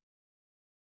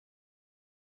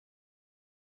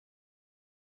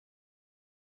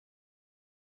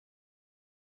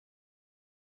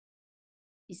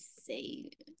 We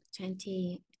say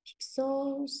 20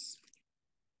 pixels.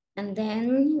 And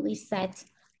then we set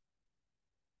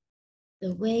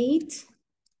the weight,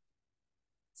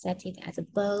 set it as a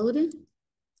bold.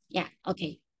 Yeah,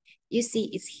 okay. You see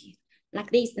it's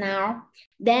like this now.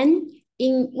 Then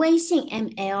in WeChat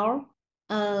ML,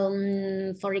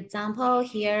 for example,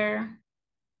 here,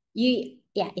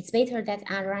 it's better that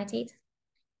I write it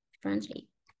differently.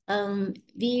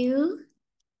 view,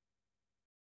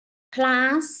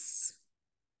 class.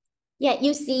 Yeah,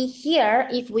 you see here,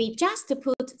 if we just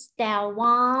put style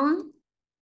 1,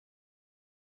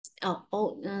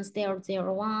 style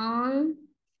 01,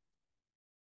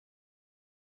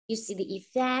 you see the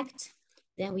effect.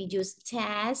 Then we use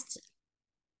test.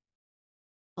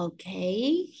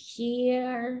 Okay,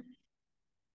 here.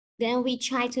 Then we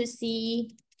try to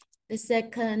see the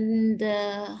second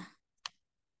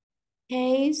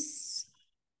case.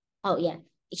 Oh yeah,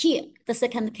 here, the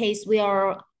second case we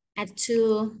are at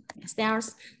 2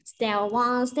 styles, style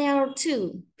 1, style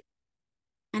 2.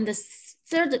 And the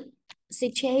third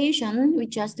situation, we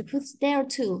just put style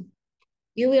 2.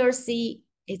 You will see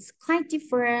it's quite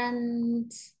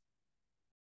different.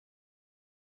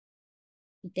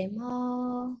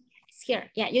 Demo, it's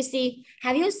here. Yeah, you see,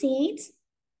 have you seen it?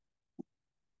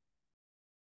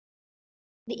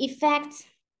 The effect.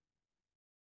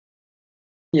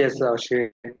 Yes, 老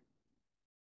师.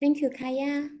 Thank you,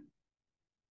 Kaya.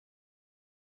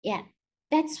 Yeah,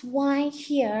 that's why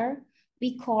here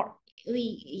we call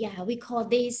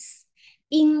this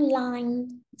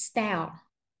inline style.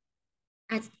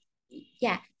 As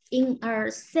yeah, in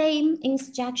our same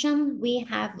instruction, we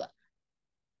have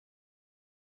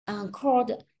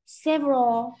called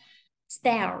several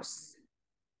styles.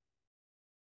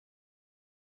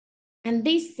 And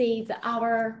this is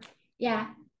our,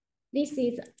 this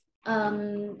is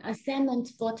assignment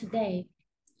for today.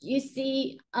 You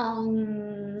see,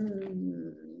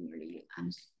 I'm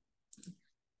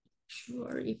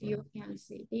sure if you can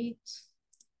see it.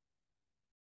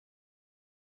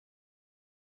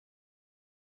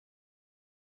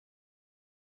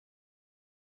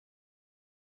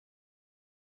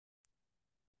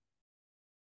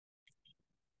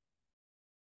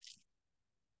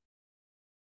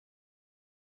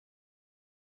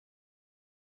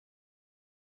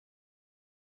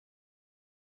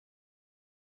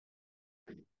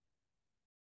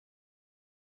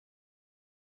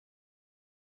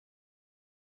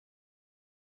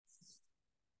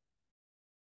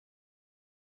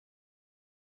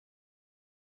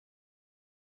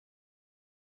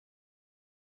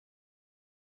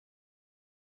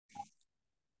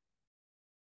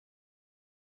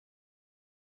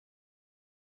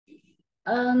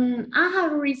 I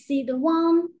have received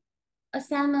one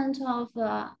assignment of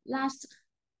last,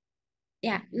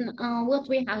 what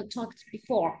we have talked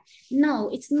before. No,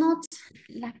 it's not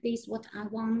like this, what I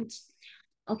want.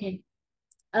 Okay,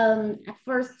 at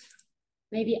first,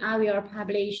 maybe I will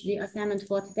publish the assignment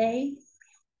for today.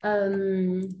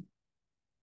 The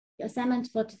assignment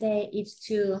for today is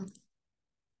to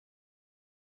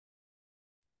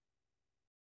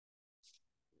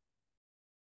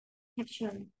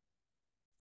capture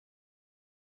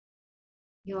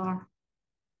your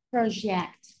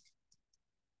project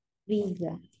with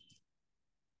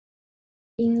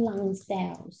inline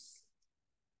styles,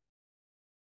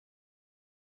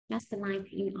 just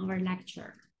like in our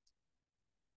lecture.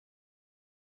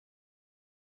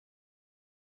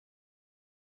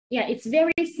 Yeah, it's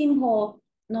very simple.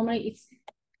 Normally it's,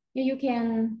 you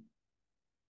can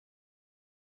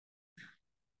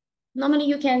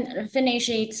finish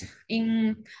it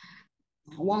in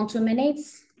 1-2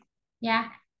 minutes. Yeah.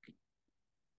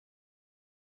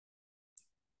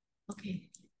 Okay.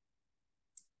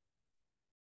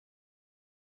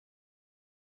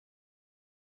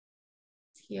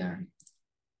 It's here.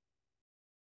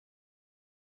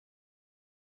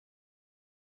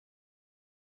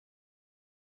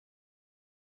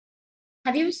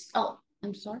 Have you, oh,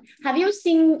 I'm sorry. Have you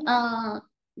seen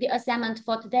the assignment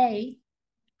for today?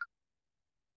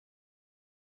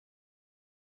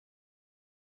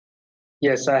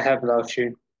 Yes, I have, 老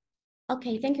师.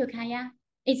 Okay, thank you, Kaya.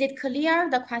 Is it clear,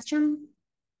 the question?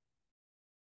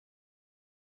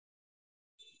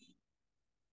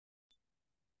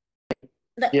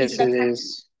 Yes, it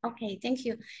is. Okay, thank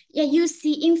you. Yeah, you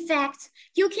see, in fact,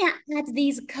 you can add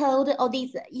these code or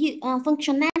these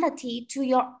functionality to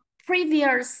your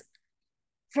previous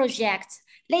project.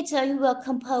 Later, you will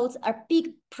compose a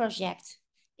big project.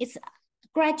 It's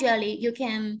gradually you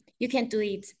can do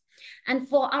it. And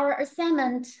for our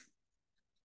assignment,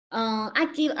 I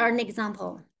give an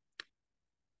example.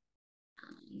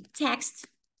 Text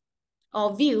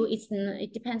or view,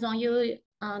 it depends on you.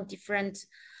 Different.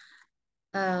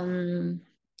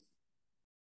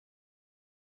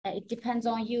 It depends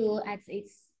on you, as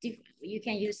you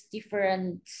can use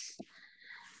different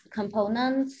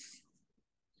components.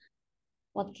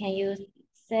 What can you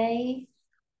say?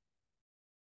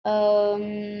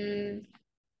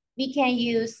 We can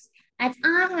use, as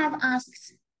I have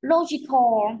asked,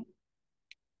 logical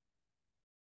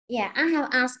Yeah, I have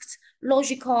asked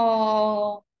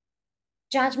logical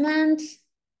judgment.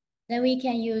 Then we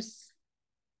can use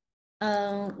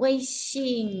微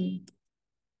信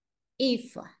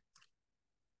if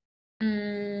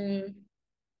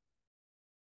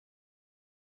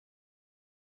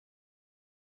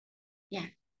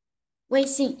微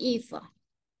信 if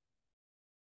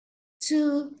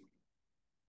 2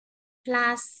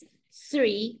 plus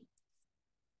 3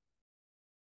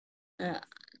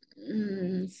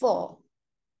 4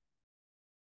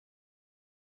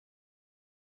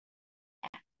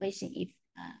 微信 if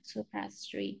 2 plus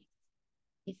 3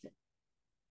 is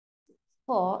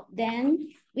 4,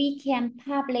 then we can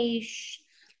publish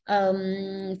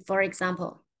for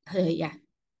example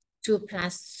 2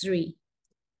 plus 3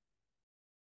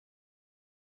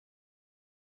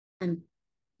 and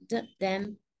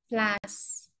then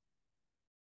plus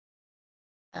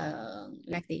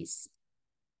like this.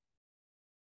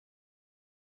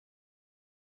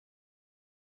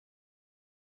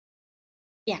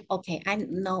 Yeah, okay, I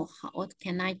know what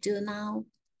can I do now.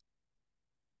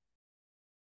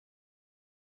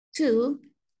 2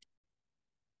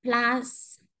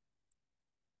 plus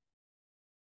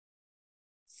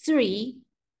 3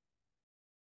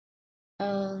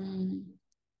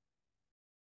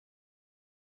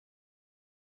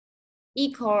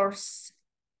 equals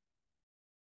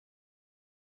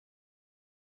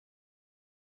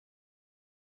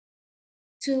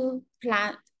 2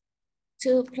 plus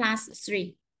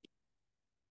 3.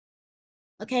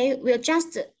 Okay, we'll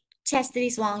just test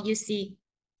this one. You see,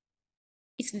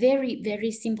 it's very,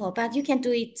 very simple, but you can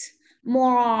do it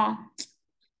more.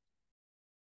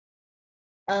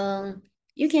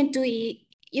 You can do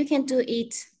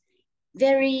it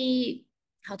very,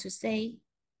 how to say,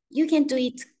 you can do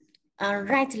it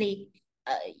rightly.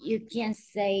 You can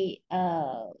say,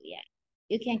 yeah,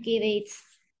 you can give it,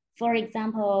 for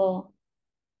example,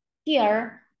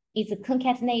 here is a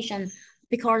concatenation,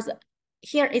 because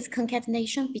here is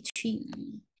concatenation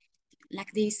between,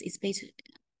 like this is better.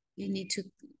 You need to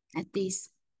add this.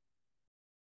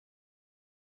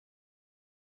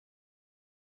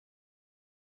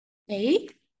 Okay.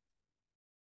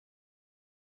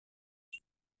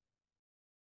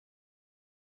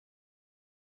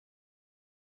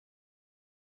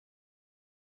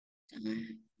 I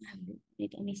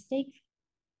made a mistake.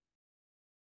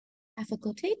 I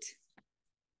forgot it.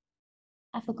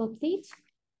 I forgot it.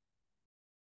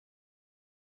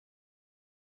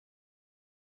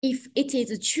 If it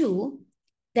is true,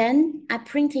 then I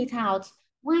print it out.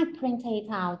 Why print it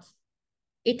out?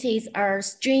 It is a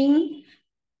string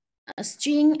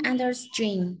under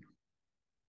string.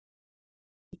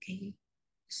 Okay,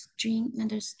 string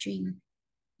under string.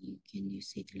 You can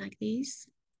use it like this.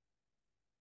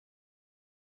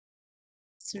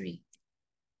 3.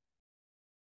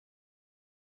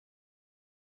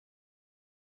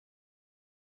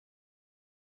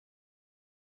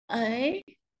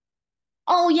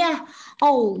 Oh yeah.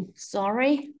 Oh,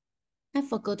 sorry. I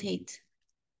forgot it.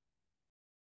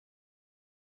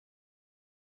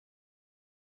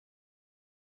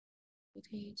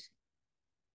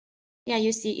 Yeah,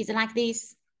 you see, it's like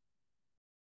this.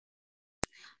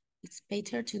 It's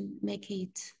better to make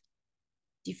it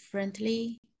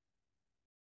differently.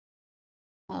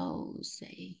 Oh,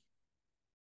 say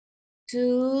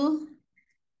 2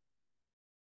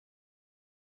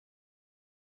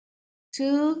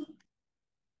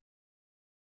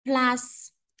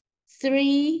 plus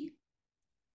 3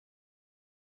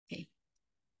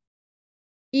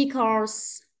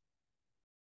 equals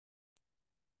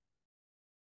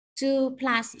 2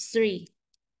 plus 3.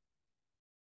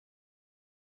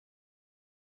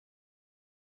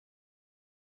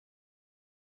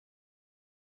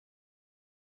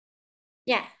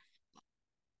 Yeah.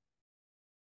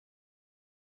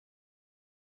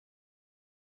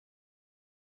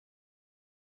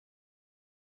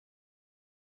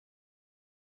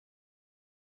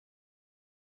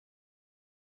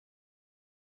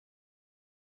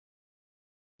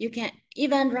 You can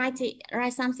even write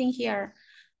something here.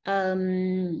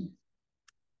 We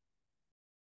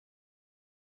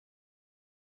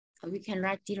can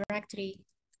write directly.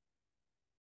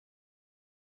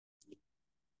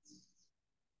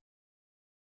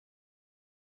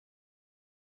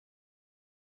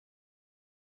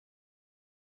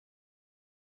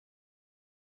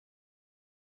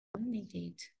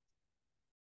 Needed.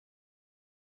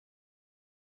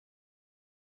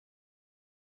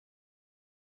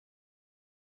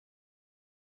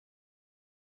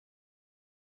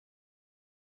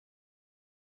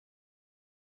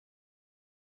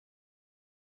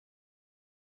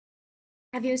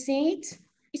 Have you seen it?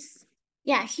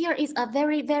 Yeah, here is a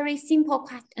very simple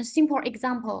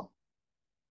example.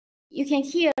 You can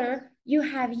hear you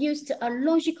have used a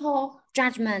logical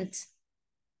judgment.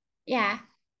 Yeah.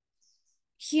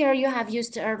 Here you have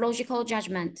used a logical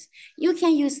judgment. You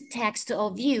can use text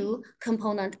or view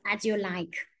component as you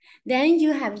like. Then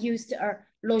you have used a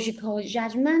logical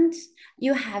judgment.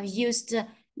 You have used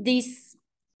this.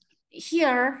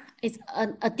 Here is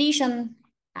an addition.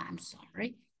 I'm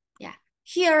sorry. Yeah.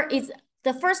 Here is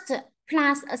the first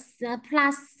plus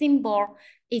symbol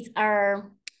is a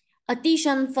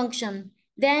addition function.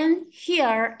 Then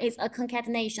here is a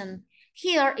concatenation.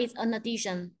 Here is an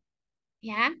addition.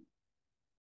 Yeah.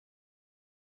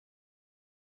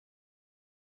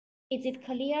 Is it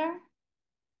clear?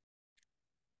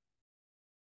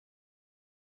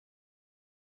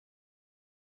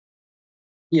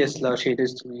 Yes, Laoshi, it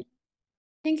is to me.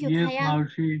 Thank you, Yes, Kaya.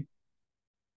 Laoshi.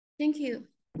 Thank you,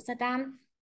 Saddam.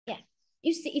 Yeah,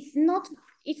 you see,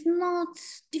 it's not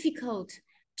difficult.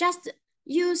 Just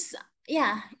use,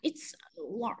 yeah,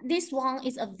 this one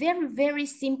is a very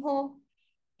simple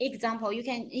example. You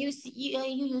can use you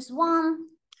use one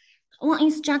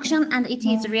instruction and it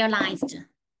is realized.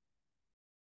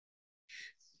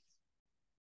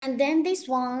 And then this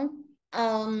one,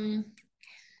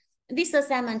 this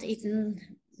assignment is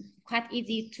quite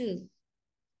easy too.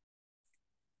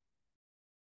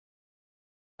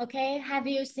 Okay, have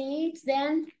you seen it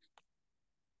then?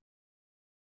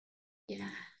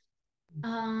 Yeah.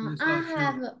 Yes, I Laoshi.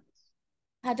 have,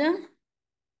 pardon?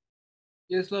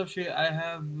 Yes, Laoshi, I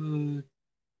have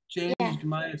changed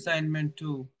my assignment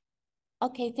too.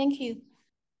 Okay, thank you.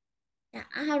 Yeah,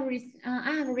 I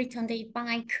have returned it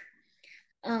back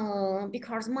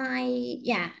because my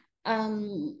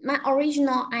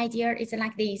original idea is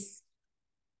like this.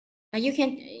 You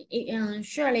can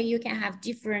surely you can have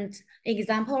different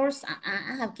examples.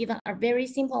 I have given a very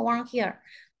simple one here,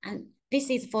 and this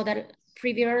is for the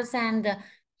previous, and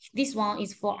this one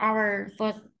is for our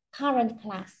current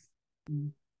class.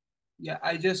 Yeah,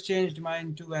 I just changed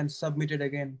mine too and submitted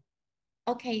again.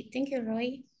 Okay, thank you,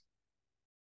 Roy.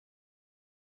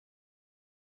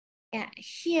 Yeah,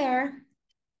 here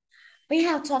we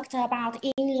have talked about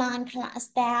inline class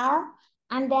style,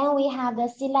 and then we have the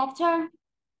selector.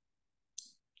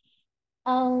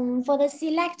 For the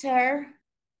selector,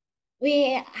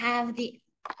 we have the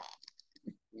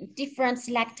different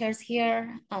selectors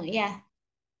here. Oh yeah.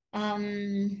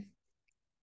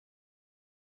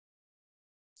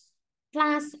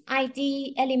 Class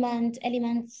ID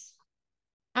elements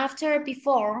after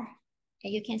before.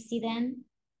 You can see them.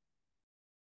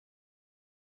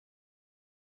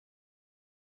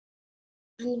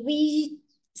 And we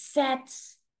set,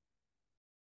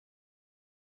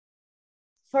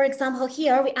 for example,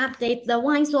 here we update the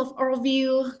lines of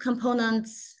overview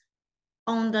components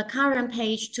on the current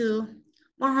page to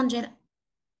 100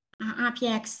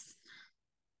 RPX.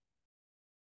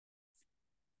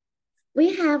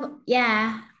 We have,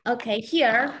 yeah, okay,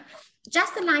 here,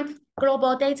 just like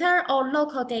global data or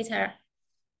local data,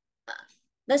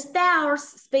 the styles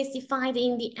specified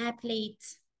in the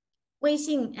applet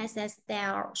Weixin SS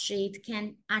style sheet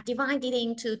are divided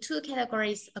into two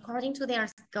categories according to their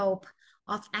scope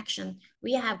of action.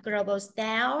 We have global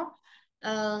style,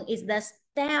 is the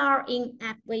style in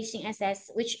app Weixin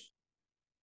SS, which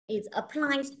is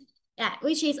applied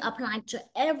to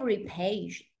every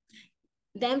page.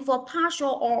 Then for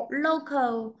partial or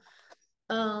local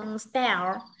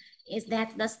style, is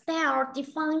that the style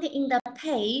defined in the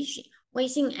page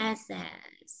Weixin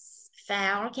SS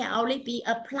file can only be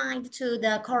applied to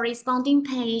the corresponding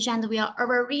page and will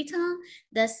overwritten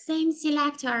the same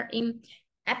selector in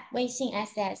app Weixin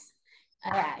SS.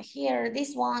 Here,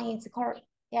 this one is correct.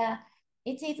 Yeah,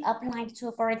 it is applied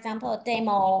to, for example,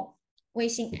 demo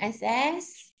Weixin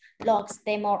SS, logs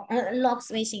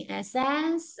Weixin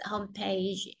SS,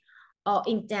 homepage, or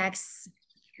index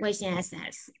Weixin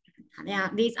SS. Yeah,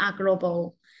 these are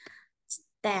global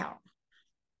style.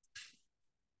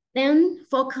 Then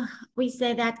we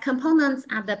say that components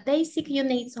are the basic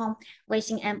units of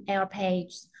Weixin ML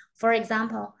page. For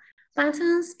example,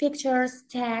 buttons, pictures,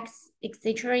 text,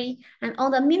 etc. And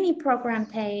on the mini program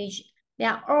page, they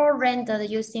are all rendered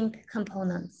using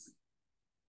components.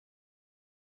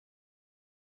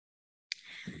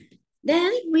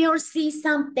 Then we'll see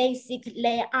some basic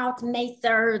layout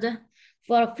method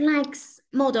for Flex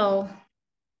model.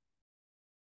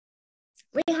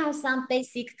 We have some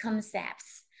basic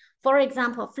concepts. For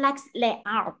example, Flex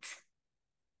layout.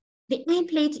 The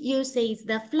applet uses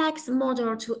the Flex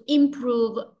model to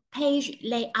improve page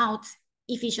layout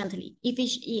efficiency.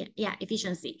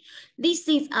 This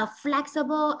is a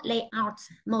flexible layout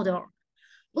model.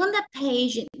 When the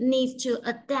page needs to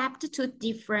adapt to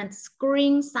different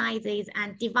screen sizes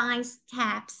and device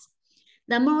tabs,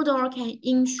 the model can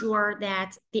ensure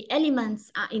that the elements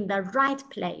are in the right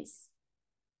place.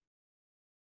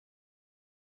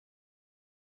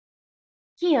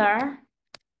 Here,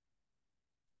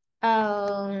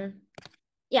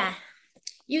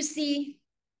 you see,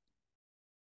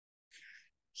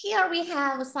 here we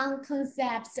have some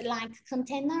concepts like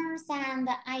containers and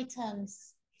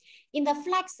items. In the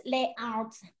flex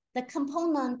layout, the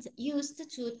component used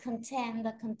to contain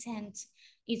the content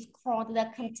is called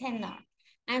the container,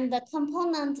 and the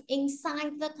component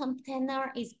inside the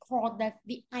container is called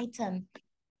the item.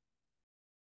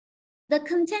 The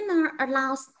container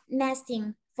allows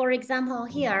nesting. For example,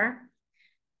 here,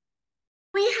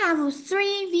 we have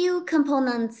 3 view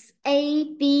components,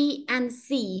 A, B, and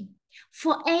C.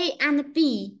 For A and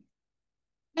B,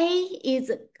 A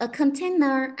is a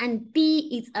container and B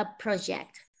is a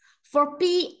project. For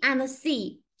B and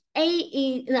C,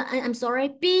 B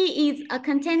is a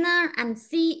container and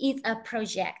C is a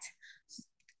project.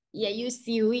 Yeah, you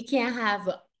see, we can have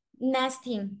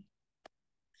nesting.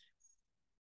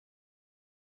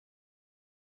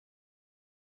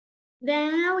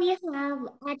 Then we have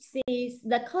axis.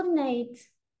 The coordinate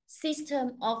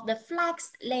system of the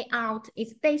flex layout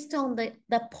is based on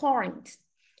the point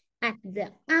at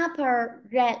the upper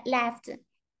left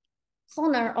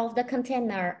corner of the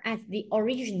container as the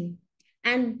origin,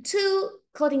 and 2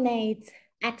 coordinate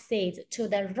axes to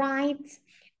the right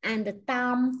and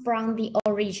down from the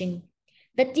origin.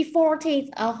 The default is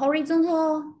a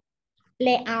horizontal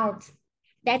layout.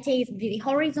 That is, the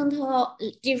horizontal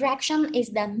direction is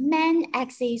the main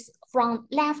axis from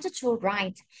left to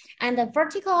right, and the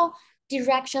vertical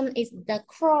direction is the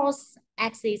cross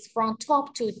axis from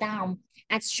top to down,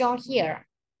 as shown here.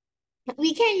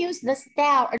 We can use the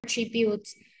style attribute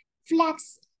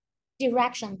flex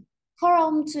direction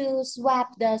column to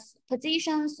swap the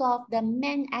positions of the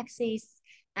main axis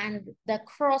and the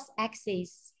cross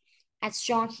axis, as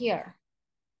shown here.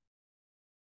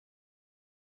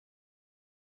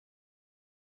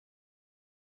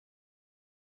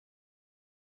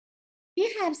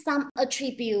 We have some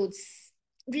attributes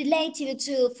related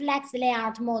to flex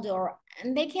layout model,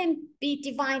 and they can be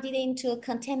divided into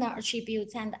container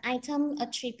attributes and item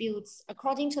attributes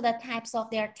according to the types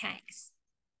of their tags.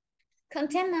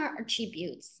 Container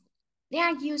attributes, they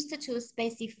are used to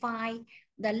specify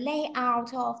the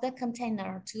layout of the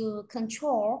container to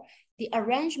control the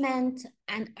arrangement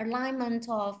and alignment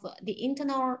of the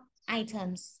internal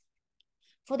items.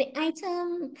 For the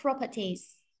item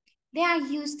properties, they are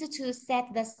used to set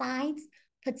the size,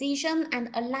 position, and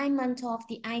alignment of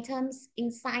the items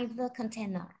inside the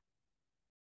container.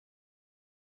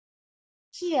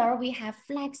 Here we have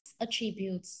flex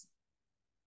attributes.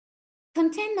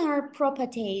 Container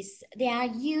properties, they are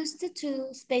used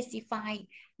to specify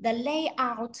the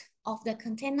layout of the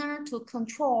container to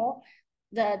control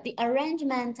the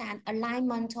arrangement and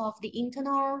alignment of the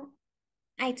internal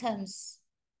items.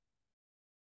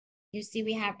 You see,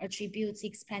 we have attributes,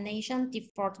 explanation,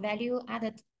 default value,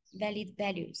 added valid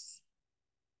values.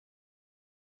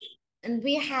 And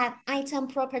we have item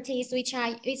properties, which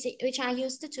are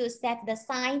used to set the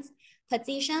size,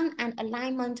 position, and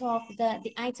alignment of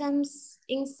the items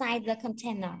inside the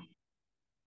container.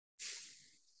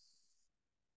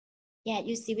 Yeah,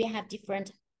 you see, we have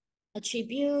different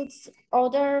attributes: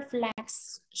 order,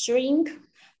 flex, shrink,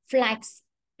 flex,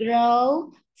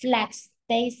 grow, flex,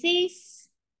 basis,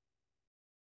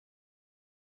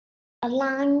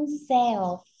 align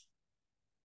self.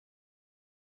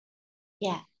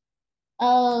 Yeah.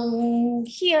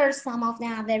 Here some of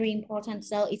them are very important,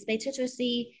 so it's better to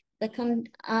see the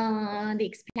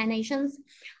explanations.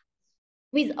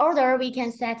 With order, we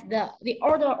can set the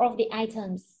order of the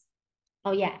items.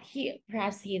 Oh yeah, here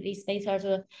perhaps here it's better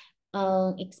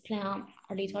to explain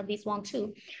a little this one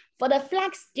too. For the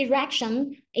flex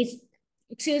direction is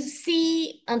to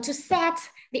see to set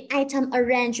the item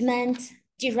arrangement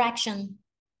direction.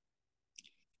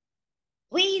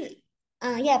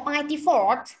 By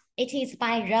default, it is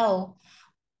by row.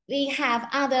 We have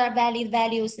other valid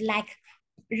values like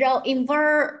row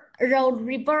invert, row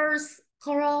reverse,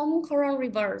 column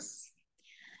reverse.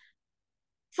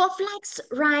 For flex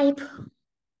wrap,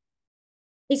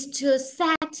 is to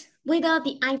set whether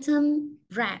the item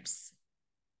wraps.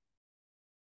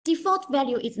 Default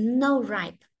value is no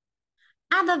wrap.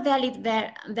 Other valid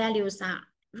values are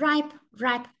wrap,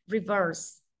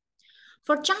 reverse.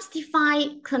 For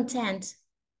justify content,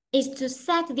 is to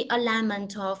set the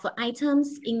alignment of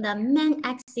items in the main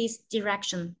axis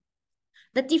direction.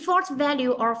 The default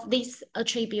value of this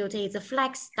attribute is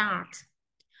flex start.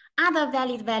 Other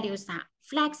valid values are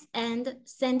flex and,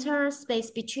 center,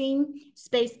 space between,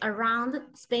 space around,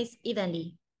 space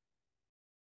evenly.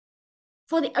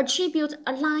 For the attribute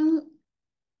align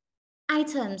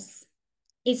items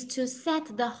is to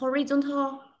set the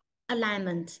horizontal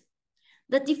alignment.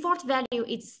 The default value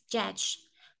is sketch.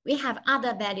 We have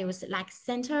other values like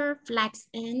center, flex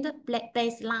end,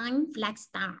 baseline, flex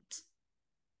start.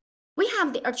 We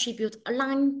have the attribute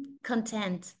align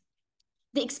content.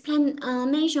 The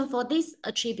explanation for this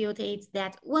attribute is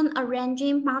that when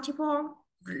arranging multiple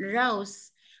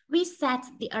rows, we set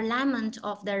the alignment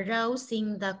of the rows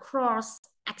in the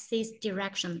cross-axis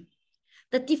direction.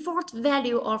 The default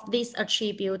value of this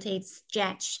attribute is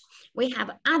sketch. We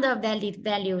have other valid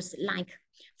values like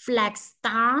flex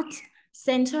start,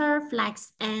 center,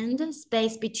 flex end,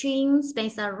 space between,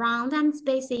 space around, and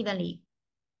space evenly.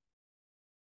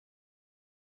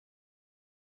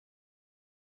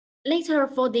 Later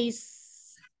for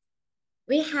this,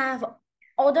 we have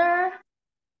order.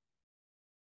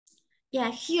 Yeah,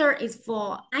 here is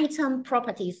for item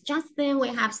properties. Just then we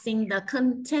have seen the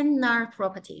container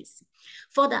properties.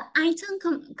 For the item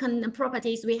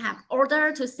properties, we have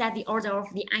order to set the order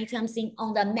of the items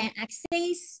on the main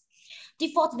axis.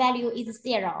 Default value is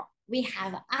 0. We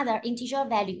have other integer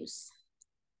values.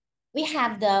 We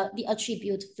have the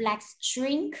attribute flex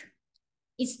shrink.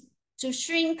 Is to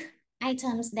shrink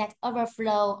items that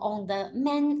overflow on the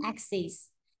main axis.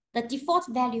 The default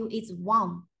value is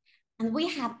 1. And we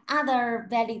have other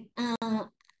valid,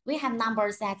 we have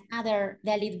numbers at other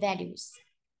valid values.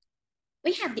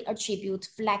 We have the attribute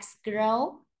flex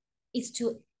grow is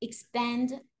to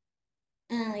expand,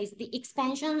 is the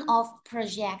expansion of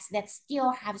projects that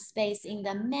still have space in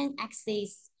the main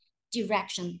axis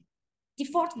direction.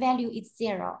 Default value is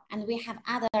 0, and we have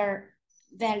other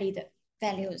valid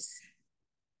values.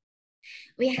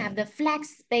 We have the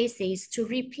flex spaces to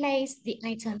replace the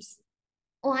items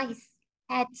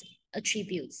at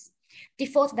attributes.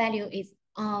 Default value is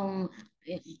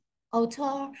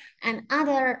auto, and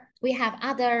we have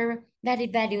other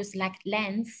valid values like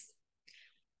length.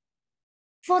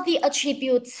 For the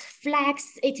attribute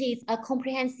flex, it is a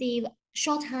comprehensive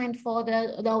shorthand for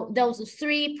those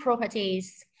 3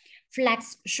 properties: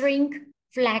 flex shrink,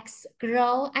 flex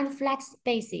grow, and flex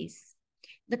spaces.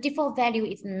 The default value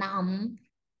is none,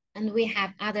 and we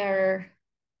have other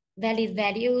valid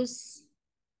values.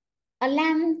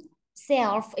 Align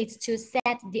self is to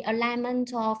set the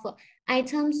alignment of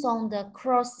items on the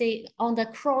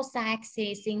cross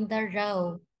axis in the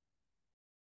row.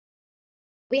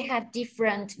 We have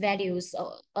different values.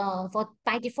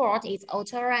 By default, it's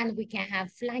auto, and we can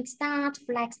have flex start,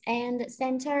 flex end,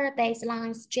 center,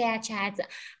 baseline, stretch as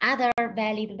other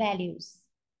valid values.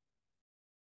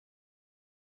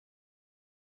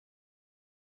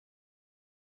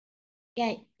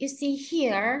 Yeah, you see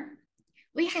here,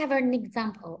 we have an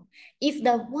example. If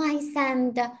the width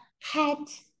and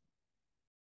height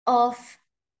of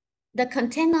the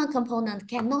container component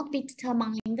cannot be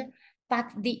determined, but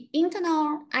the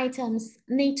internal items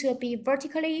need to be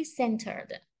vertically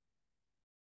centered.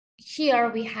 Here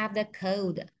we have the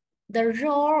code. The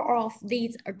role of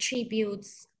these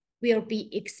attributes will be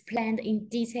explained in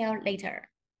detail later.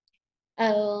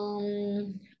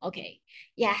 Okay,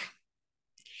 yeah.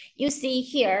 You see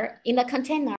here in the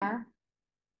container,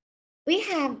 we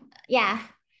have,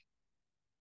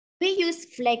 we use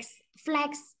flex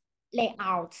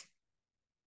layout.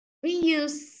 We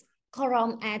use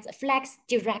column as flex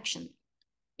direction.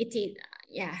 It is,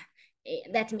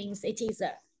 that means it is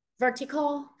a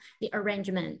vertical, the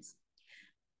arrangement.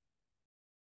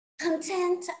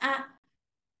 Contents are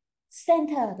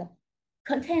centered.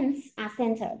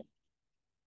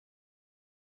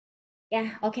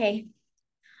 Yeah, okay.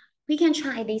 We can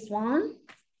try this one.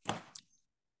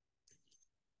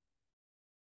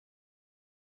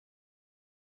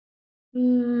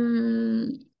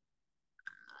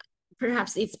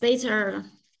 Perhaps it's better.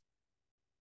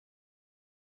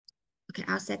 Okay,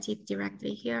 I'll set it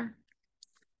directly here.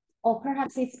 Or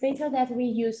perhaps it's better that we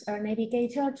use a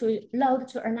navigator to load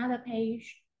to another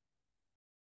page.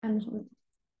 And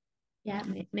yeah,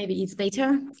 maybe it's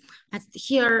better. As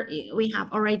here, we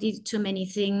have already too many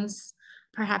things.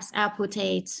 Perhaps I'll put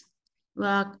it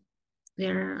well,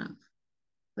 where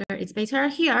it's better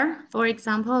here. For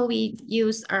example, we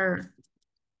use a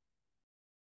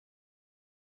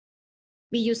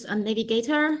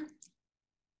navigator.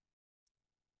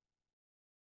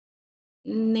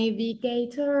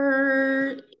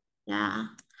 Yeah.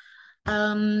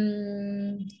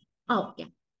 Oh, yeah.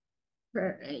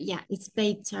 Yeah, it's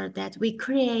better that we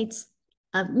create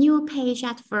a new page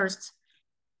at first.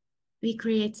 we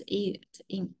create it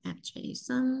in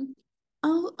app.json.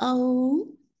 Oh,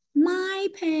 my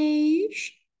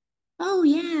page. Oh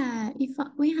yeah, if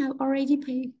we have already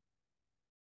paid.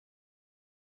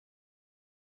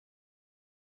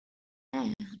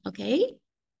 Yeah, okay.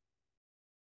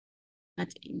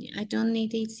 But I don't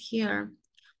need it here.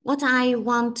 What I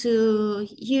want to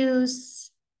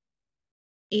use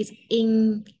is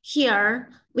in here,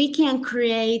 we can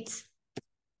create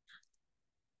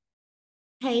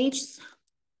pages.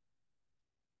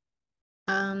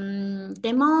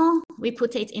 Demo, we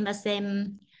put it in the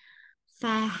same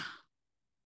file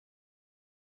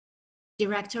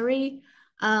directory.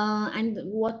 And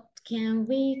what can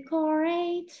we call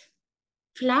it?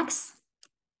 Flex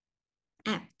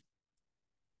app.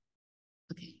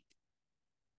 Okay.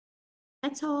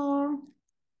 That's all.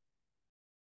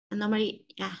 And normally,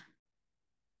 yeah.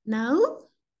 No.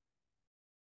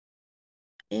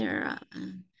 There,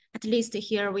 at least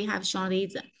here we have shown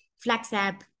these Flex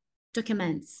app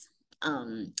documents.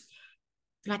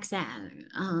 Flex app,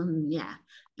 yeah.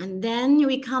 And then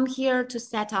we come here to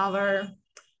set our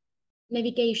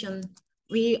navigation.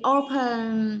 We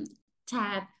open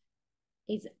tab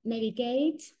is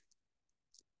navigate.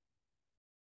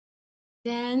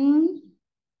 Then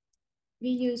we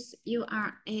use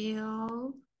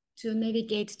URL to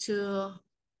navigate to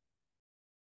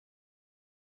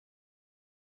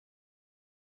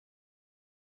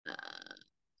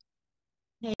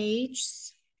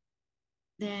pages.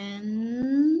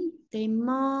 Then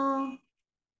demo.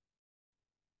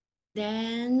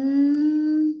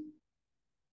 Then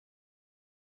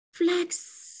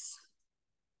flex.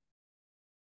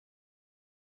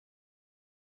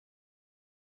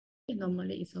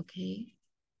 Normally it's okay.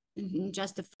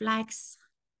 Just the flex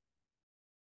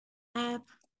app.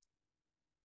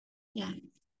 Yeah.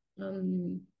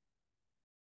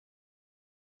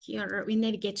 Here we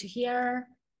navigate to here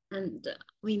and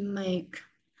we make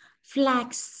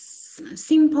flex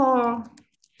simple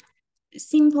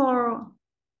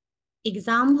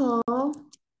example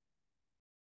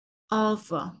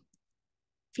of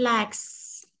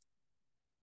flex.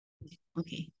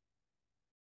 Okay.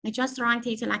 I just write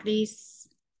it like this.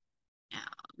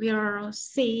 We'll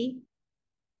see.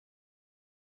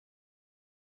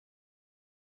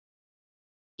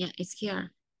 Yeah, it's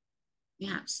here. We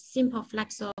have simple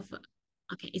flex of,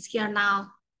 okay, it's here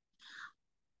now.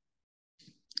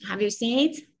 Have you seen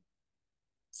it?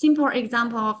 Simple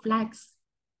example of flex.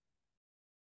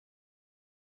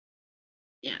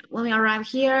 Yeah, when we arrive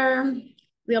here,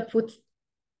 we'll put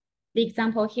the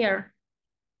example here.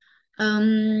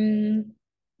 In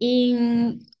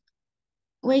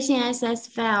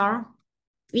WeChat file,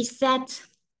 we set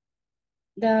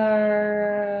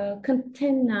the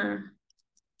container.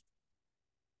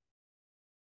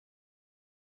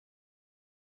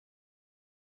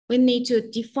 We need to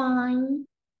define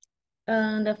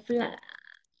the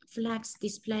flex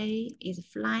display is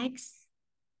flex.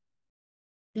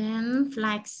 Then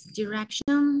flex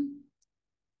direction.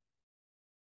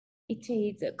 It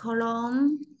is a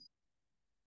column.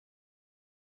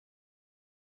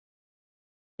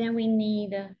 Then we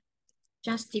need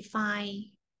justify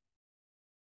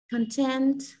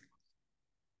content.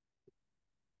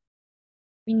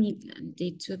 We need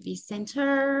it to be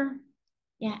center.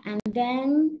 Yeah, and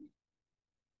then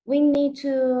we need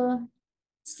to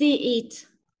see it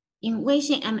in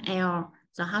Weixin ML.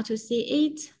 So how to see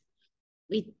it?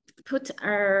 We put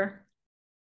a,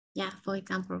 yeah, for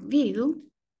example, view,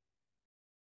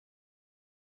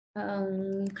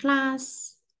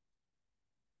 class,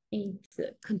 it's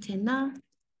a container.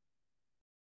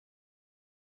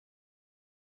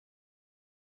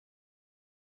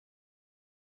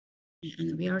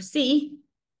 And we'll see.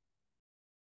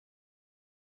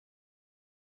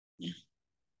 Yeah.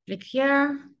 Click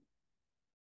here.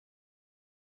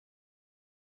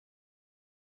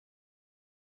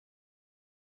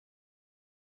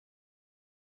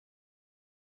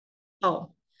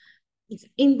 Oh, it's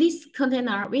in this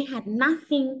container, we had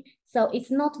nothing, so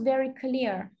it's not very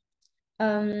clear.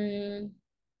 We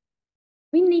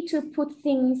need to put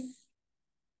things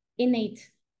in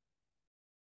it.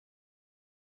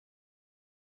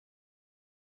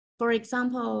 For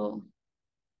example,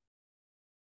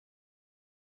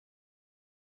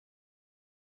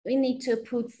 we need to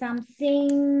put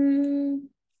something,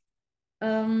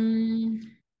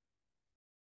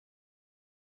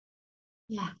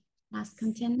 yeah, last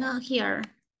container here.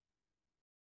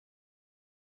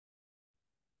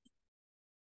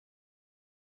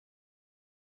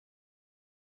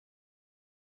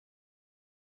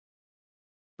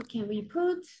 What can we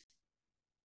put?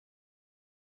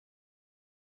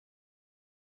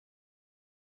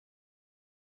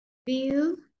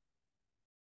 view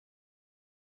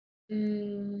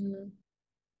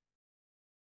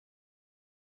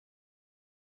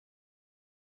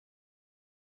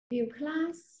view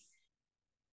class.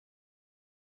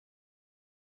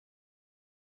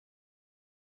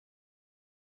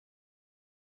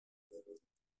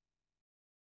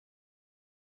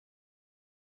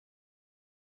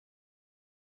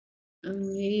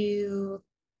 View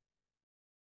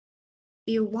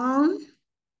one.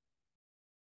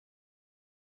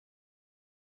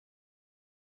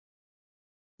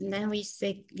 And then we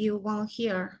say view one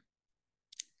here.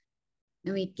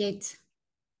 And we get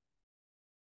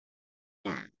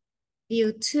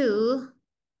view two,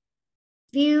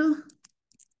 view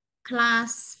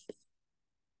class,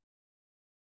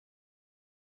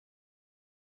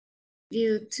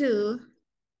 view two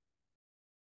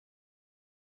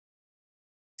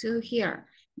to here.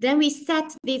 Then we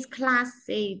set these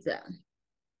classes.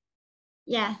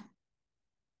 Yeah.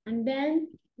 And then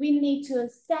we need to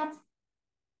set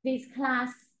this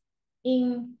class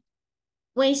in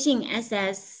Weixin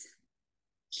SS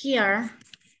here.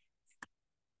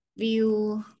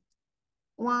 View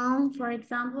one, for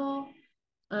example,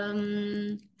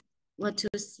 what to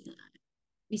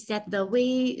we set the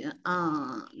way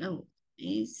no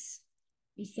is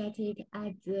we set it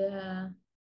at the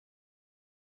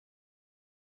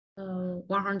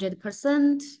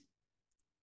 100%.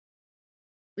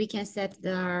 We can set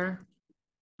the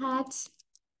hat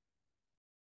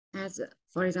as,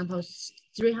 for example,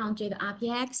 300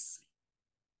 RPX.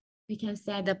 We can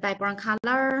set the background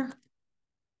color.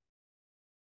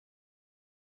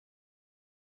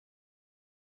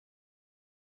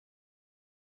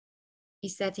 We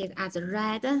set it as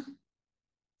red.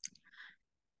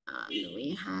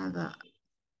 We have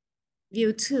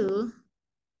view two,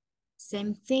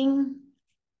 same thing.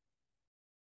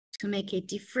 To make it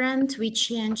different, we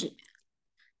change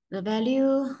the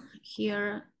value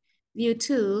here. View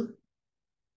two,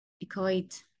 we call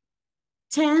it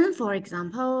 10, for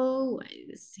example.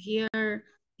 Here,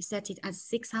 we set it as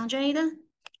 600.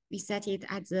 We set it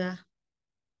as a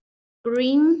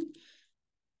green.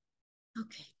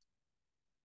 Okay.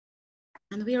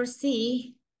 And we'll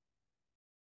see.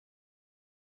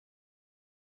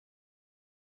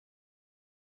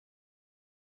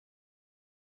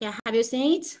 Yeah, have you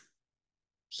seen it?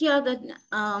 Here, the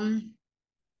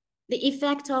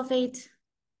effect of it.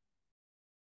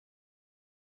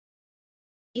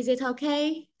 Is it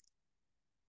okay?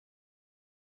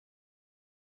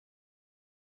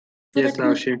 Yes,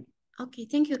 Laoshi. Okay,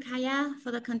 thank you, Kaya.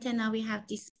 For the container, we have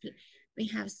display. We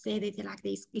have said it like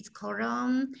this. It's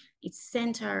column, it's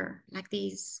center like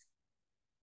this.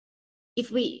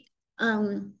 If we,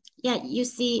 yeah, you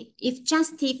see, if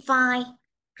justify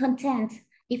content,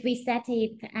 if we set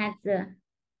it as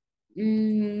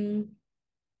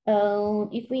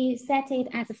if we set it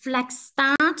as a flex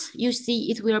start, you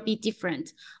see it will be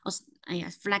different. Or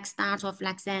yes, flex start or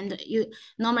flex end. You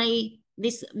normally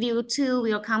this view two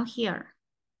will come here.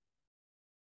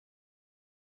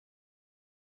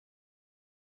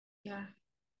 Yeah.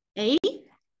 A?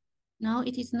 No,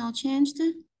 it is not changed.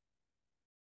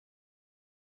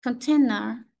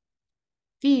 Container,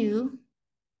 view,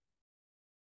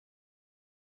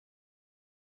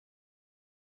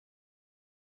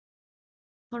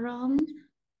 column.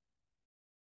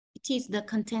 It is the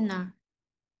container,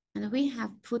 and we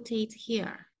have put it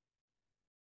here.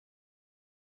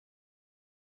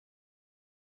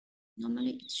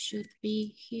 Normally it should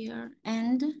be here,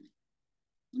 and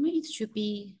normally it should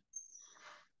be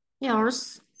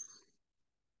else.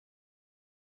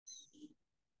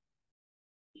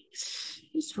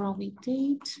 What's wrong with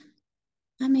it?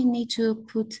 I may need to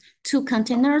put two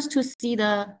containers to see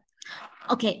the,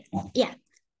 okay, yeah.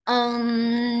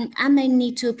 I may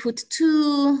need to put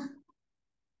two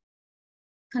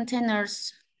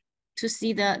containers to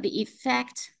see the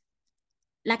effect,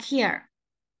 like here.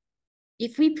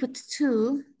 If we put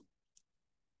two,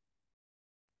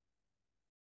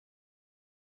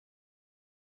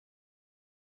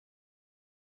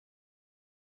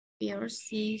 we'll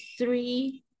see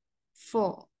 3,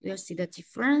 4. We'll see the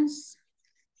difference.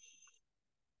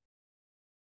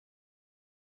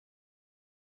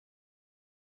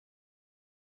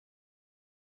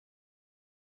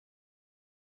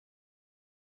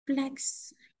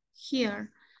 Flex here,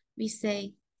 we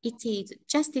say it is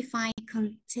justify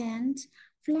content,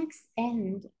 flex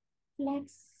end,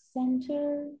 flex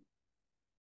center.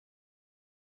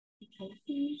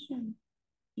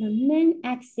 The main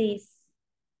axis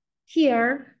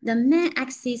here, the main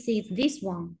axis is this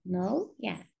one. No,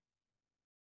 yeah.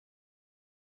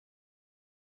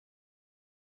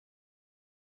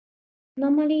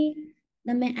 Normally,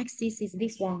 the main axis is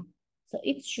this one. So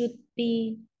it should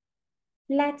be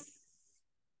flat.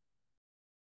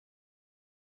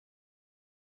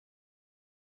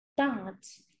 Start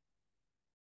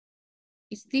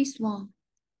is this one.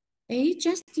 A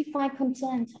justify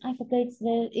content. I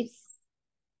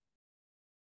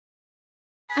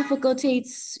forgot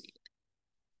it's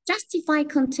justify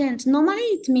content. Normally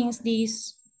it means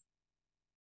this.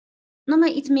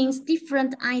 Normally it means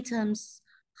different items.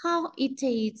 How it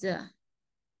is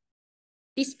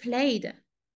displayed.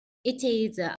 It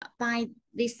is by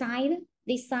this side,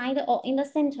 or in the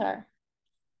center.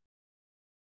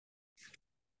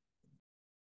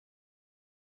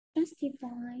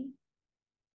 Justify.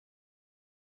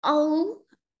 Oh,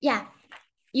 yeah.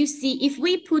 You see, if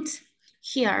we put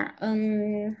here,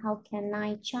 how can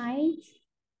I try it?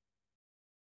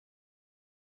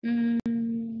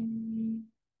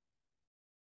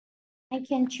 I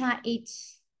can try it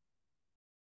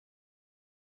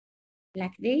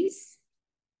like this.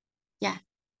 Yeah,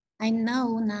 I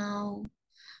know now.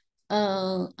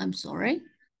 I'm sorry.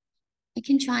 I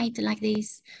can try it like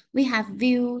this. We have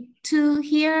view 2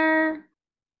 here.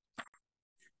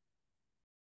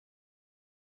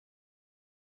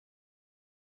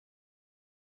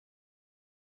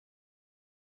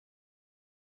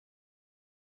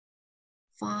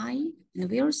 Fine, and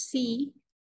we'll see.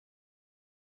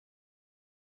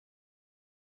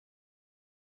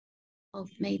 Oh,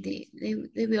 maybe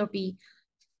they will be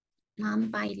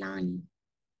line by line.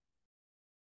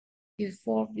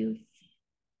 Before view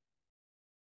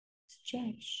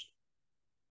stretch.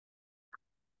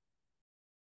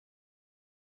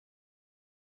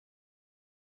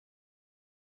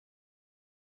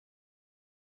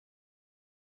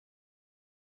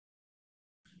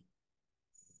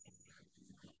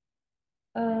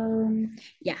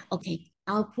 Yeah, okay.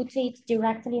 I'll put it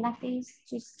directly like this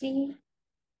to see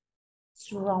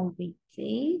what's wrong with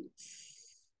it.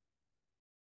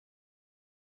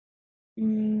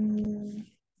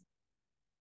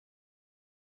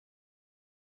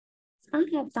 I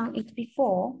have done it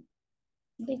before.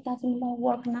 It doesn't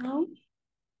work now.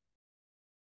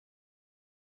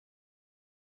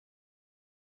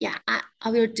 Yeah, I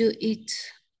will do it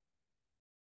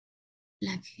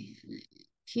like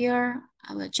here.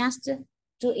 I will just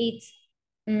do it.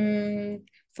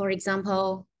 For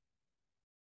example,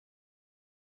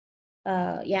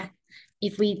 yeah,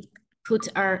 if we put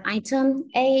our item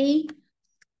A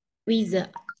with the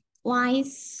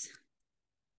Y's,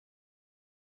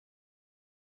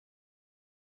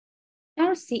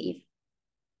 I'll see if,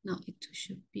 no, it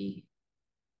should be,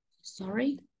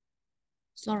 sorry,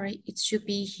 it should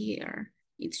be here.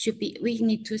 It should be, we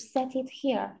need to set it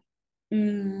here.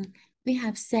 We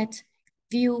have set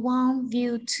view 1,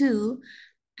 view 2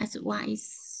 as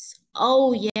Y's.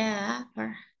 Oh yeah,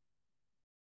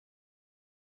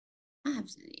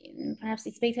 perhaps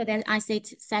it's better that I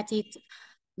set it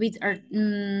with a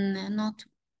not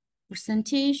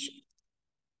percentage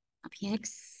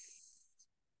px.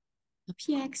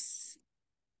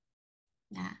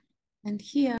 Yeah, and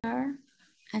here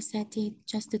I set it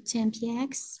just to 10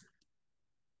 px.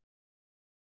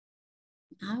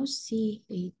 I'll see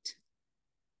it.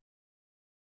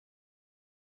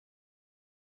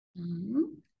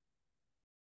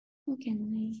 How can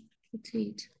I put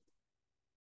it?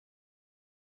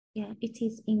 Yeah, it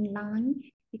is in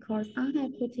line because I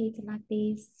have put it like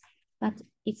this, but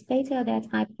it's better that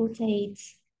I put it.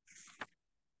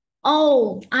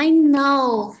 Oh, I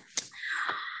know.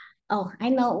 Oh, I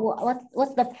know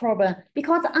what's the problem,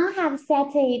 because I have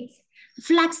set it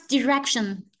flex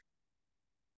direction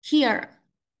here.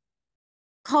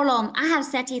 Column, I have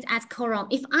set it as column.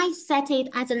 If I set it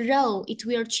as a row, it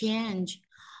will change.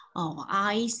 Oh,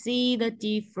 I see the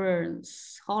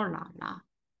difference. Oh la la.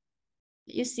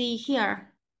 You see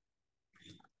here.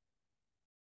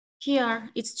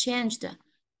 Here it's changed.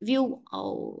 View,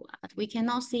 oh, but we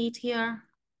cannot see it here.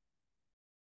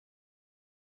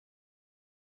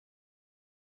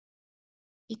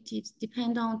 It is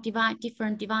depend on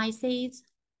different devices.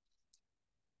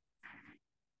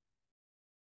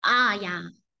 Ah, yeah,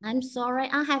 I'm sorry.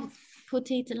 I have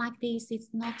put it like this. It's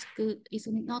not good. It's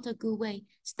not a good way.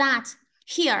 Start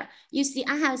here. You see,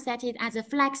 I have set it as a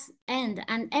flex end,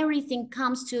 and everything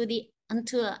comes to the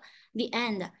until the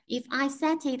end. If I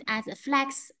set it as a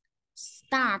flex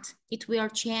start, it will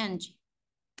change.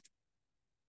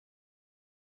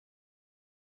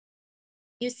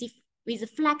 You see, with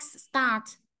flex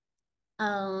start,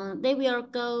 they will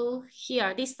go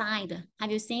here, this side.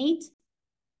 Have you seen it?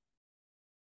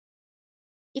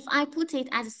 If I put it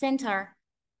as center,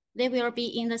 they will be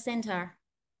in the center.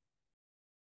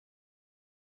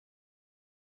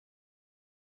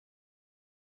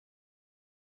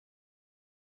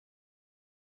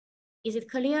 Is it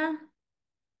clear?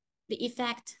 The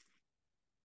effect?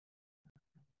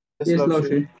 Yes, 老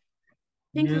师.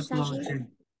 Thank you, Yes, Sashi. Laoshi.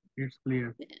 It's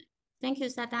clear. Thank you,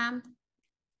 Saddam.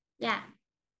 Yeah.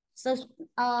 So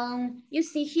you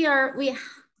see here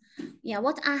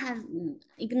what I have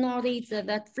ignored is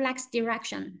the flex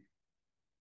direction.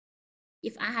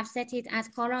 If I have set it as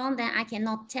colon, then I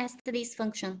cannot test this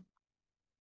function.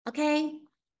 Okay.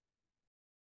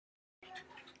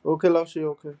 Okay, 老师,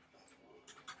 okay.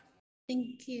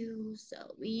 Thank you. So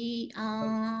we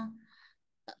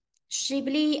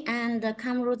Shibli and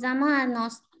Kamruzama are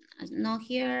not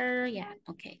here. Yeah.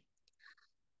 Okay.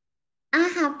 I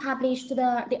have published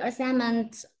the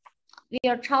assignment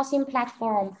via Chaoxing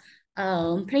platform.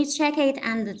 Please check it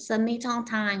and submit on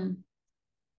time.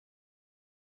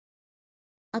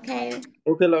 Okay.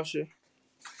 Okay, 老师.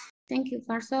 Thank you,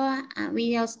 Farso.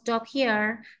 We will stop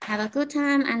here. Have a good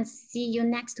time and see you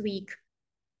next week.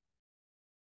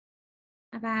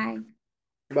 Bye-bye.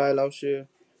 Bye, 老师.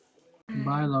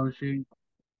 Bye, Laoshi.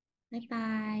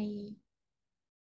 Bye-bye.